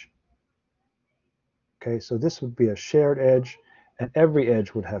edge. Okay, so this would be a shared edge, and every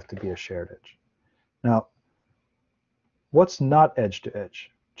edge would have to be a shared edge. Now, what's not edge to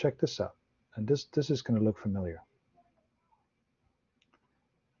edge? Check this out, and this is going to look familiar,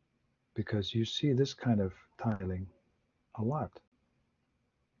 because you see this kind of tiling a lot.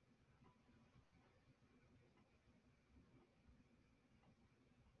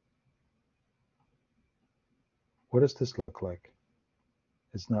 What does this look like?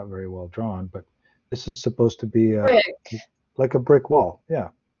 It's not very well drawn, but this is supposed to be like a brick wall. Yeah.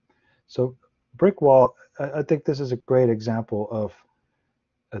 So brick wall, I think this is a great example of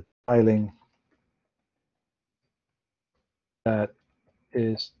a tiling that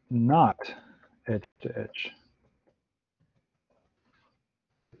is not edge to edge.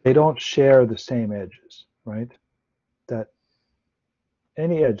 They don't share the same edges, right? That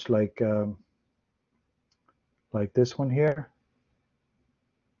any edge like this one here,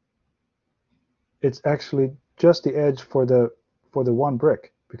 it's actually just the edge for the one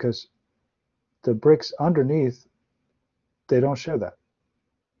brick, because the bricks underneath, they don't share that.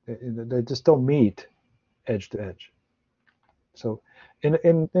 They just don't meet edge to edge. So in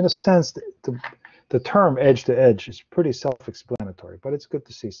a sense, the term edge to edge is pretty self-explanatory, but it's good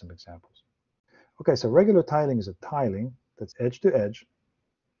to see some examples. Okay, so regular tiling is a tiling that's edge to edge,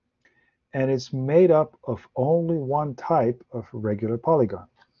 and it's made up of only one type of regular polygon.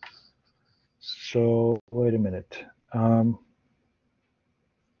 So wait a minute.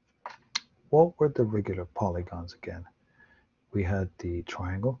 What were the regular polygons again? We had the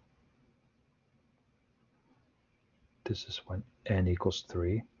triangle. This is when n equals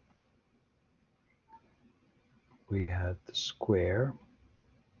 3. We had the square.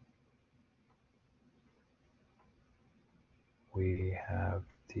 We have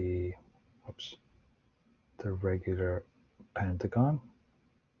the regular pentagon.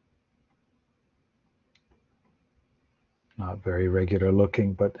 Not very regular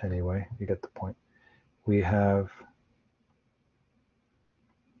looking, but anyway, you get the point. We have,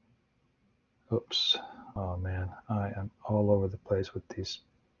 oh man, I am all over the place with these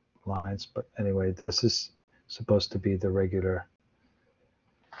lines, but anyway, this is supposed to be the regular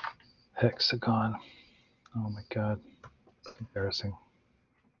hexagon. Oh my God, embarrassing.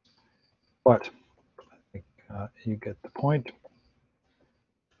 But I think you get the point.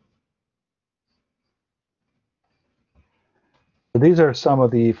 So these are some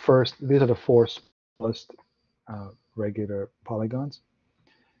of the these are the 4 smallest regular polygons.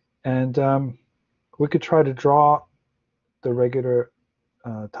 And we could try to draw the regular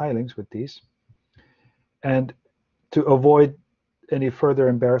tilings with these. And to avoid any further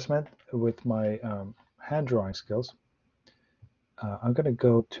embarrassment with my hand drawing skills, I'm going to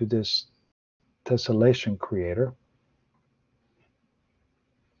go to this tessellation creator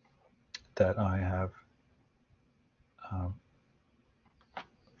that I have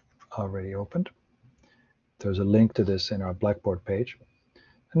already opened. There's a link to this in our Blackboard page.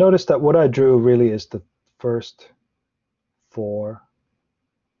 Notice that what I drew really is the first 4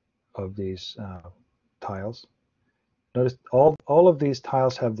 of these tiles. Notice all of these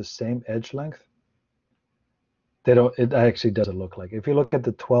tiles have the same edge length. They don't. It actually doesn't look like. If you look at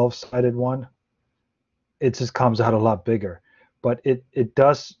the 12-sided one, it just comes out a lot bigger, but it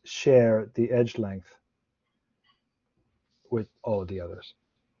does share the edge length with all of the others.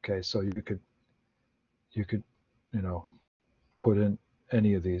 Okay, so you could put in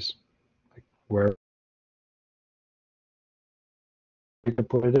any of these, like where you can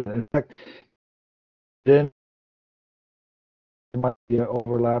put it in. In fact, then there might be an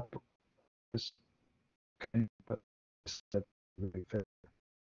overlap. Okay, but that really fit.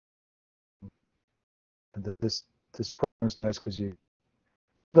 And this program is nice because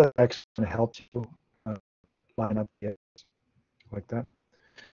that actually helps you line up the edges like that.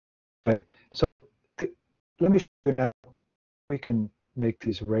 But so let me show you now. We can make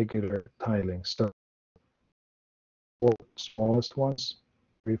these regular tilings. So 4 smallest ones,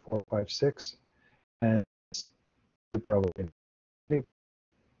 3, 4, 5, 6, and probably you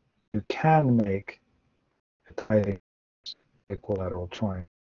can make a tiling equilateral triangles.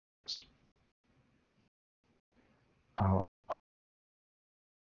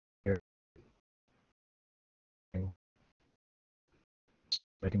 Here,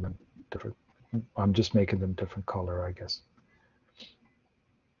 making them different. I'm just making them different color, I guess.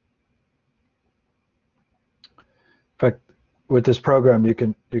 In fact, with this program, you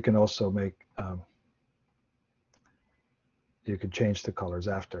can also make you can change the colors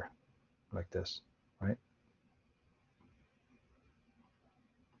after, like this, right?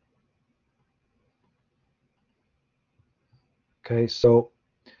 Okay, so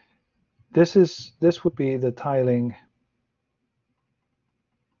this would be the tiling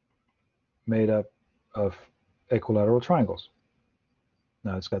made up of equilateral triangles.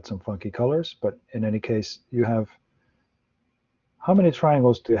 Now it's got some funky colors, but in any case, you have, how many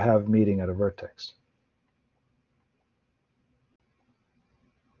triangles do you have meeting at a vertex?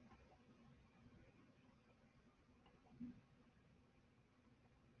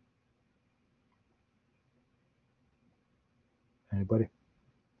 Anybody?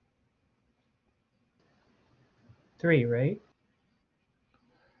 3, right?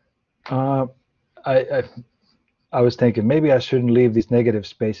 I was thinking maybe I shouldn't leave these negative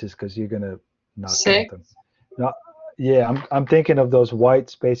spaces because you're gonna not count 6. them. No, yeah, I'm thinking of those white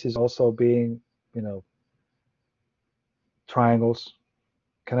spaces also being, you know, triangles.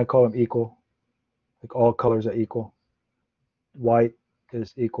 Can I call them equal? Like all colors are equal. White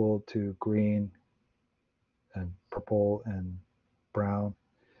is equal to green and purple and brown.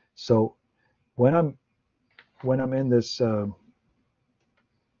 So when I'm in this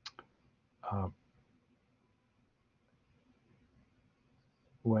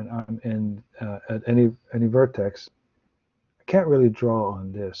when I'm in at any vertex, I can't really draw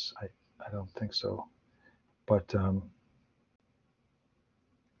on this. I don't think so, but I'm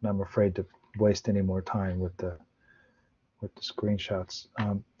afraid to waste any more time with the screenshots.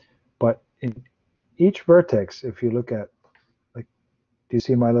 But in each vertex, if you look at, like, do you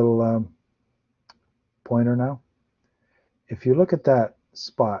see my little pointer now? If you look at that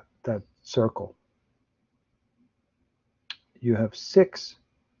spot, that circle, you have 6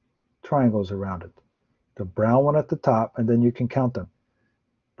 triangles around it. The brown one at the top, and then you can count them.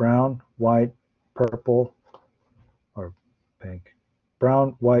 Brown, white, purple, or pink.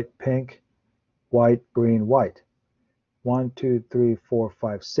 Brown, white, pink, white, green, white. 1, 2, 3, 4,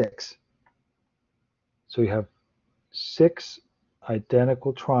 5, 6. So you have 6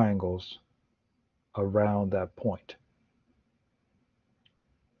 identical triangles around that point.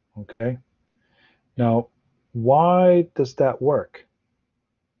 Okay. Now, why does that work?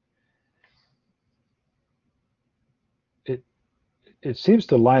 It seems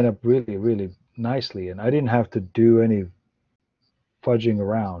to line up really, really nicely, and I didn't have to do any fudging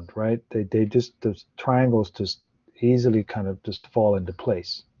around, right? They just, the triangles just easily kind of just fall into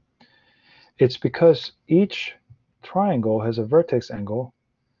place. It's because each triangle has a vertex angle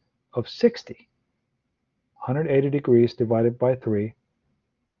of 60. 180 degrees divided by 3.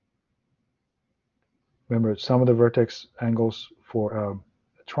 Remember, some of the vertex angles for a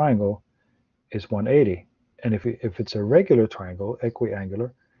triangle is 180. And if it's a regular triangle,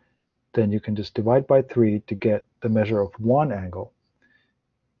 equiangular, then you can just divide by 3 to get the measure of one angle.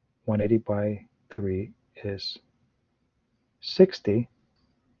 180 by 3 is 60.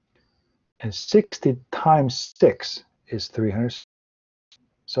 And 60 times 6 is 300.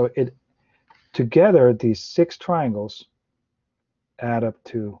 So together, these 6 triangles add up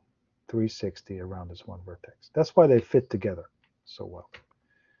to 360 around this one vertex. That's why they fit together so well.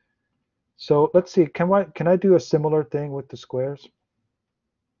 So let's see, can I do a similar thing with the squares?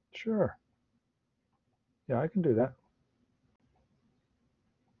 Sure. Yeah, I can do that.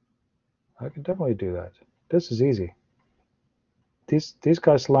 I can definitely do that. This is easy. These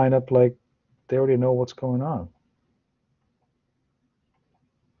guys line up like they already know what's going on.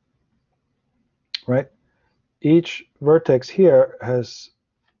 Right? Each vertex here has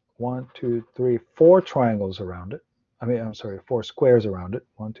 1, 2, 3, 4 triangles around it. I'm sorry, 4 squares around it.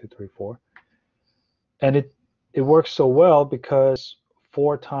 1, 2, 3, 4. And it works so well because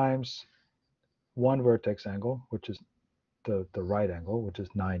 4 times one vertex angle, which is the right angle, which is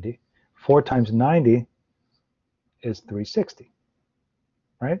 90. 4 times 90 is 360,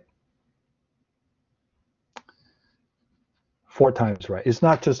 right? 4 times right. It's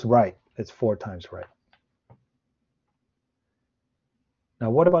not just right, it's 4 times right. Now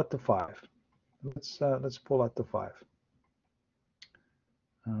what about the 5? Let's pull out the 5.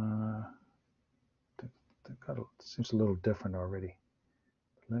 Seems a little different already.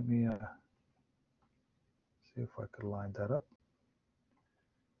 Let me see if I could line that up.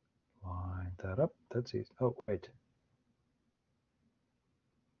 Line that up. That's easy. Oh, wait.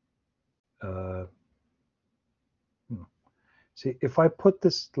 See, if I put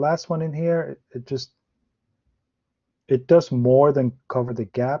this last one in here, it does more than cover the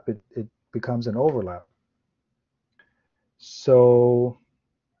gap. It becomes an overlap. So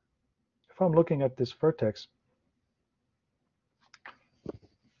if I'm looking at this vertex,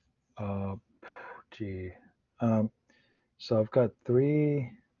 so I've got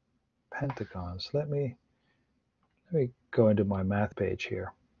 3 pentagons. Let me go into my math page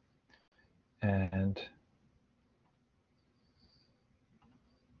here and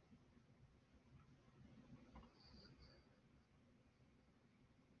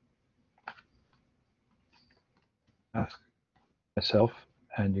ask myself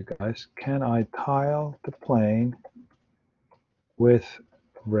and you guys, can I tile the plane with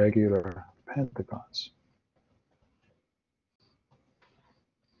regular pentagons?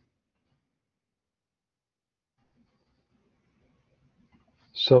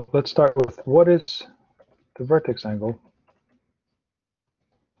 So let's start with, what is the vertex angle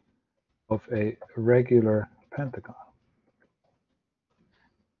of a regular pentagon?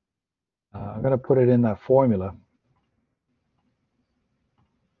 I'm going to put it in that formula.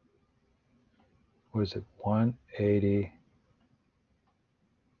 What is it? 180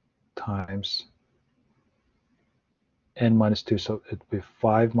 times n minus 2. So it'd be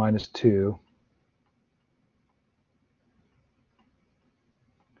 5 minus 2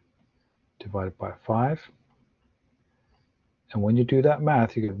 divided by 5. And when you do that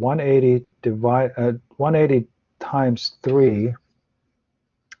math, you get 180 times 3,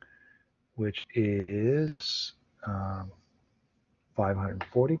 which is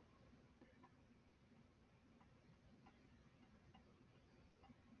 540.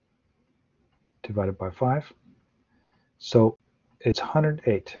 Divided by 5. So it's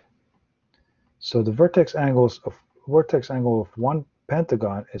 108. So the vertex angle of one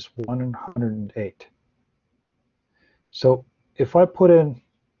pentagon is 108. So if I put in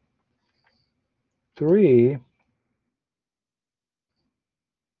 3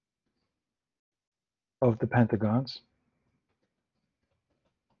 of the pentagons,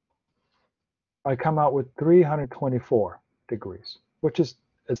 I come out with 324 degrees, which is,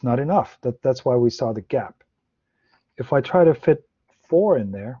 it's not enough. That's why we saw the gap. If I try to fit 4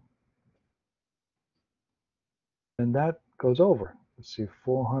 in there, then that goes over. Let's see,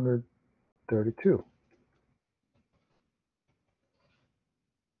 432.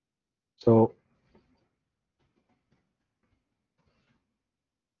 So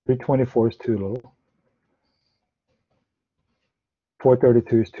 324 is too little.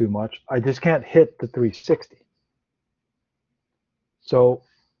 432 is too much. I just can't hit the 360. So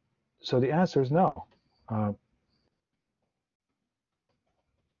the answer is no.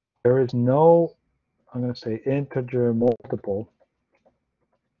 There is no, I'm going to say, integer multiple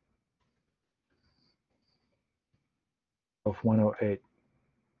of 108.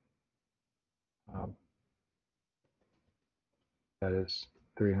 That is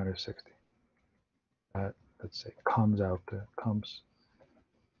 360. That, let's say, comes out to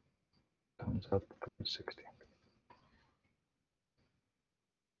 360.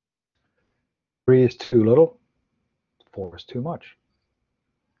 3 is too little. 4 is too much.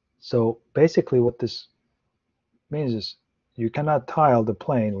 So basically what this means is you cannot tile the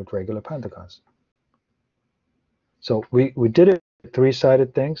plane with regular pentagons. So we did it with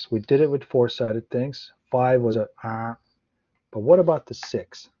 3-sided things. We did it with 4-sided things. 5 was a but what about the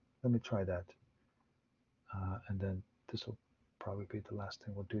 6? Let me try that. And then this will probably be the last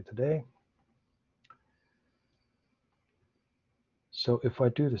thing we'll do today. So if I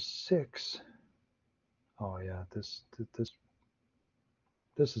do the 6, oh yeah, this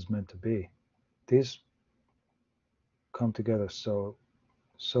is meant to be. These come together so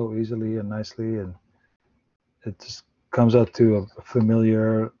easily and nicely, and it just comes out to a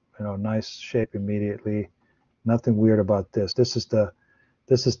familiar, nice shape immediately. Nothing weird about this. This is that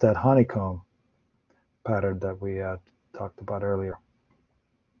honeycomb pattern that we talked about earlier.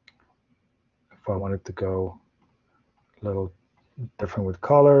 If I wanted to go a little different with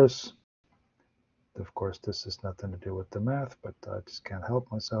colors, of course, this has nothing to do with the math, but I just can't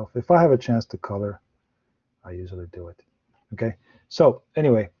help myself. If I have a chance to color, I usually do it. Okay, so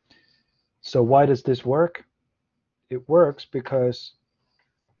anyway, so why does this work? It works because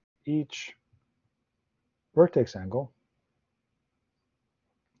each vertex angle,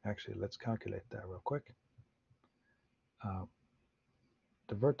 actually, let's calculate that real quick.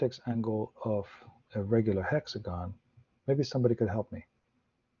 the vertex angle of a regular hexagon. Maybe somebody could help me.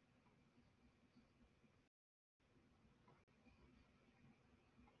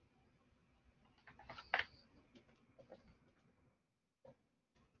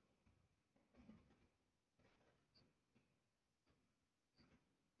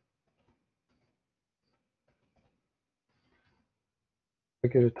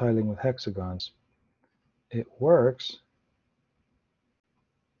 Regular tiling with hexagons. It works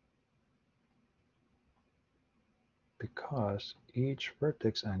because each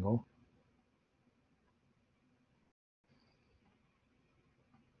vertex angle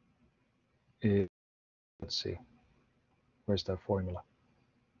is, let's see, where's that formula?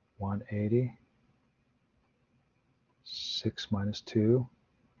 180, 6 minus 2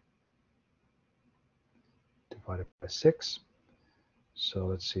 divided by 6. So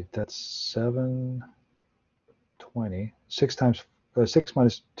let's see, that's 720. 6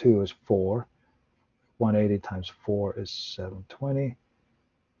 minus 2 is 4. 180 times 4 is 720.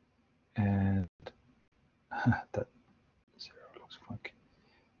 And that 0 looks funky.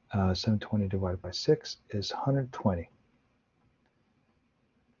 720 divided by 6 is 120.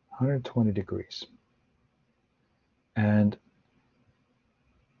 120 degrees. And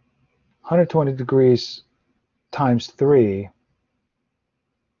 120 degrees times 3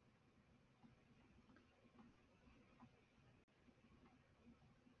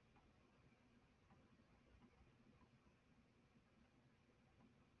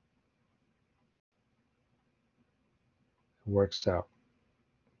 works out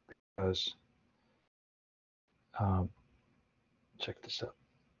because check this out.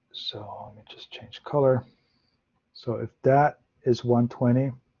 So let me just change color. So if that is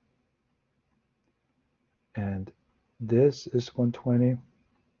 120 and this is 120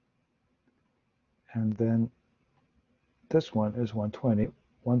 and then this one is 120.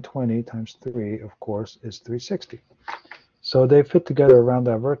 120 times 3, of course, is 360. So they fit together around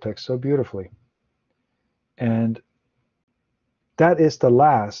that vertex so beautifully. And that is the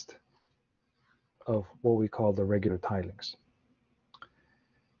last of what we call the regular tilings.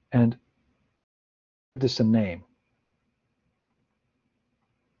 And this is a name.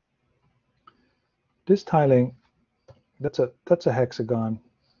 This tiling, that's a hexagon,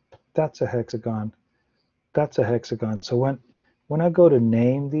 that's a hexagon, that's a hexagon. So when I go to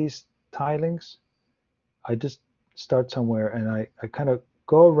name these tilings, I just start somewhere and I kind of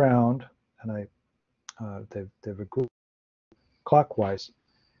go around and they've grouped clockwise.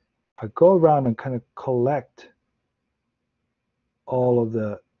 I go around and kind of collect all of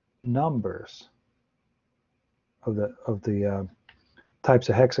the numbers of the types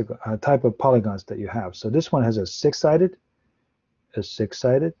of hexagon type of polygons that you have. So this one has a 6-sided, a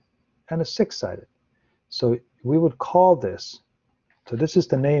 6-sided, and a 6-sided. So we would call this. So this is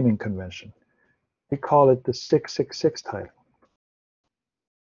the naming convention. We call it the 666 tiling.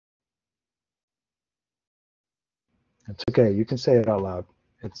 It's okay. You can say it out loud.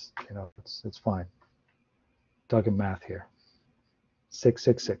 It's it's fine. Talking math here.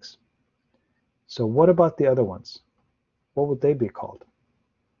 666. So what about the other ones? What would they be called?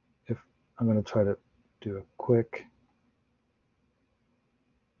 If I'm going to try to do a quick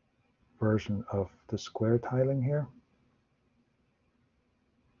version of the square tiling here.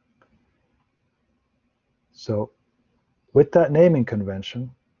 So with that naming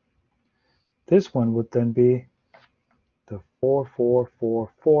convention, this one would then be the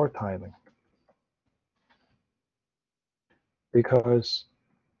 4444 tiling. Because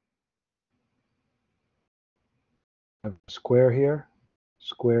I have a square here,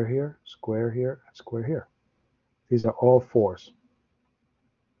 square here, square here, and square here. These are all 4s.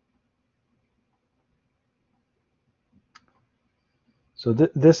 So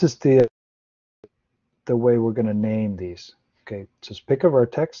this is the way we're going to name these. Okay, just pick a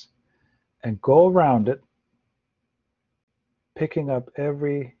vertex and go around it, picking up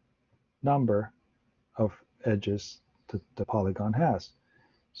every number of edges that the polygon has.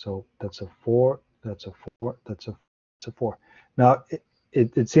 So that's a 4, that's a 4, that's a 4. Now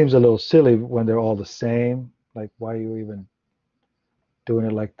it seems a little silly when they're all the same. Like, why are you even doing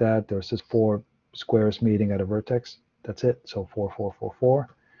it like that? There's just 4 squares meeting at a vertex. That's it. So 4, 4, 4,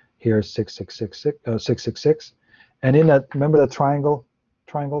 4. Here's 666. And in that, remember the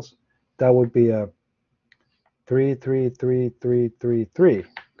triangles? That would be a 3, 3, 3, 3, 3, 3,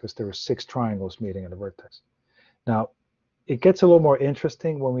 because there were 6 triangles meeting at a vertex. Now, it gets a little more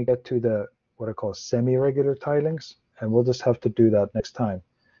interesting when we get to the what I call semi-regular tilings, and we'll just have to do that next time.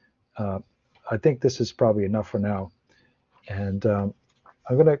 I think this is probably enough for now. And I'm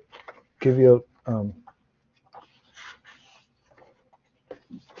going to give you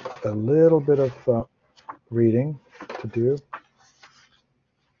a little bit of reading to do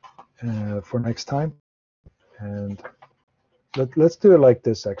for next time. And let's do it like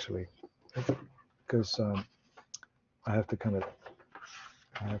this, actually, because I have to think a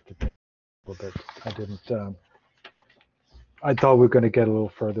little bit. I didn't. I thought we were going to get a little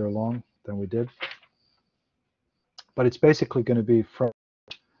further along than we did, but it's basically going to be from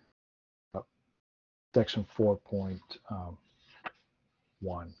section 4.1.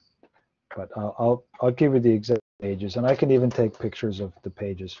 But I'll give you the exact pages, and I can even take pictures of the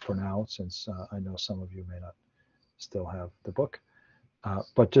pages for now, since I know some of you may not still have the book.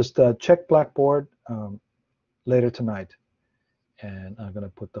 But just check Blackboard later tonight, and I'm going to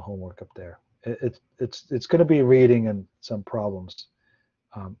put the homework up there. It's going to be reading and some problems.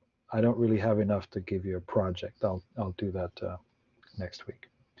 I don't really have enough to give you a project. I'll do that next week.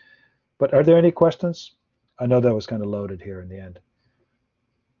 But are there any questions? I know that was kind of loaded here in the end.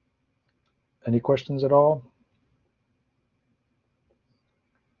 Any questions at all?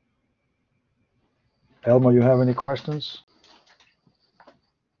 Elmo, you have any questions?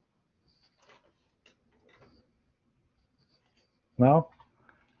 No?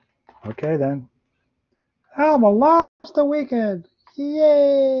 Okay then. Elmo lost the weekend.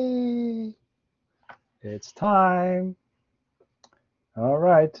 Yay! It's time. All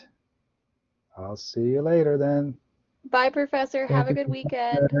right. I'll see you later then. Bye, Professor. Have a Thank good you,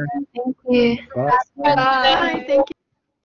 weekend. Professor. Thank you. Bye. Bye. Thank you.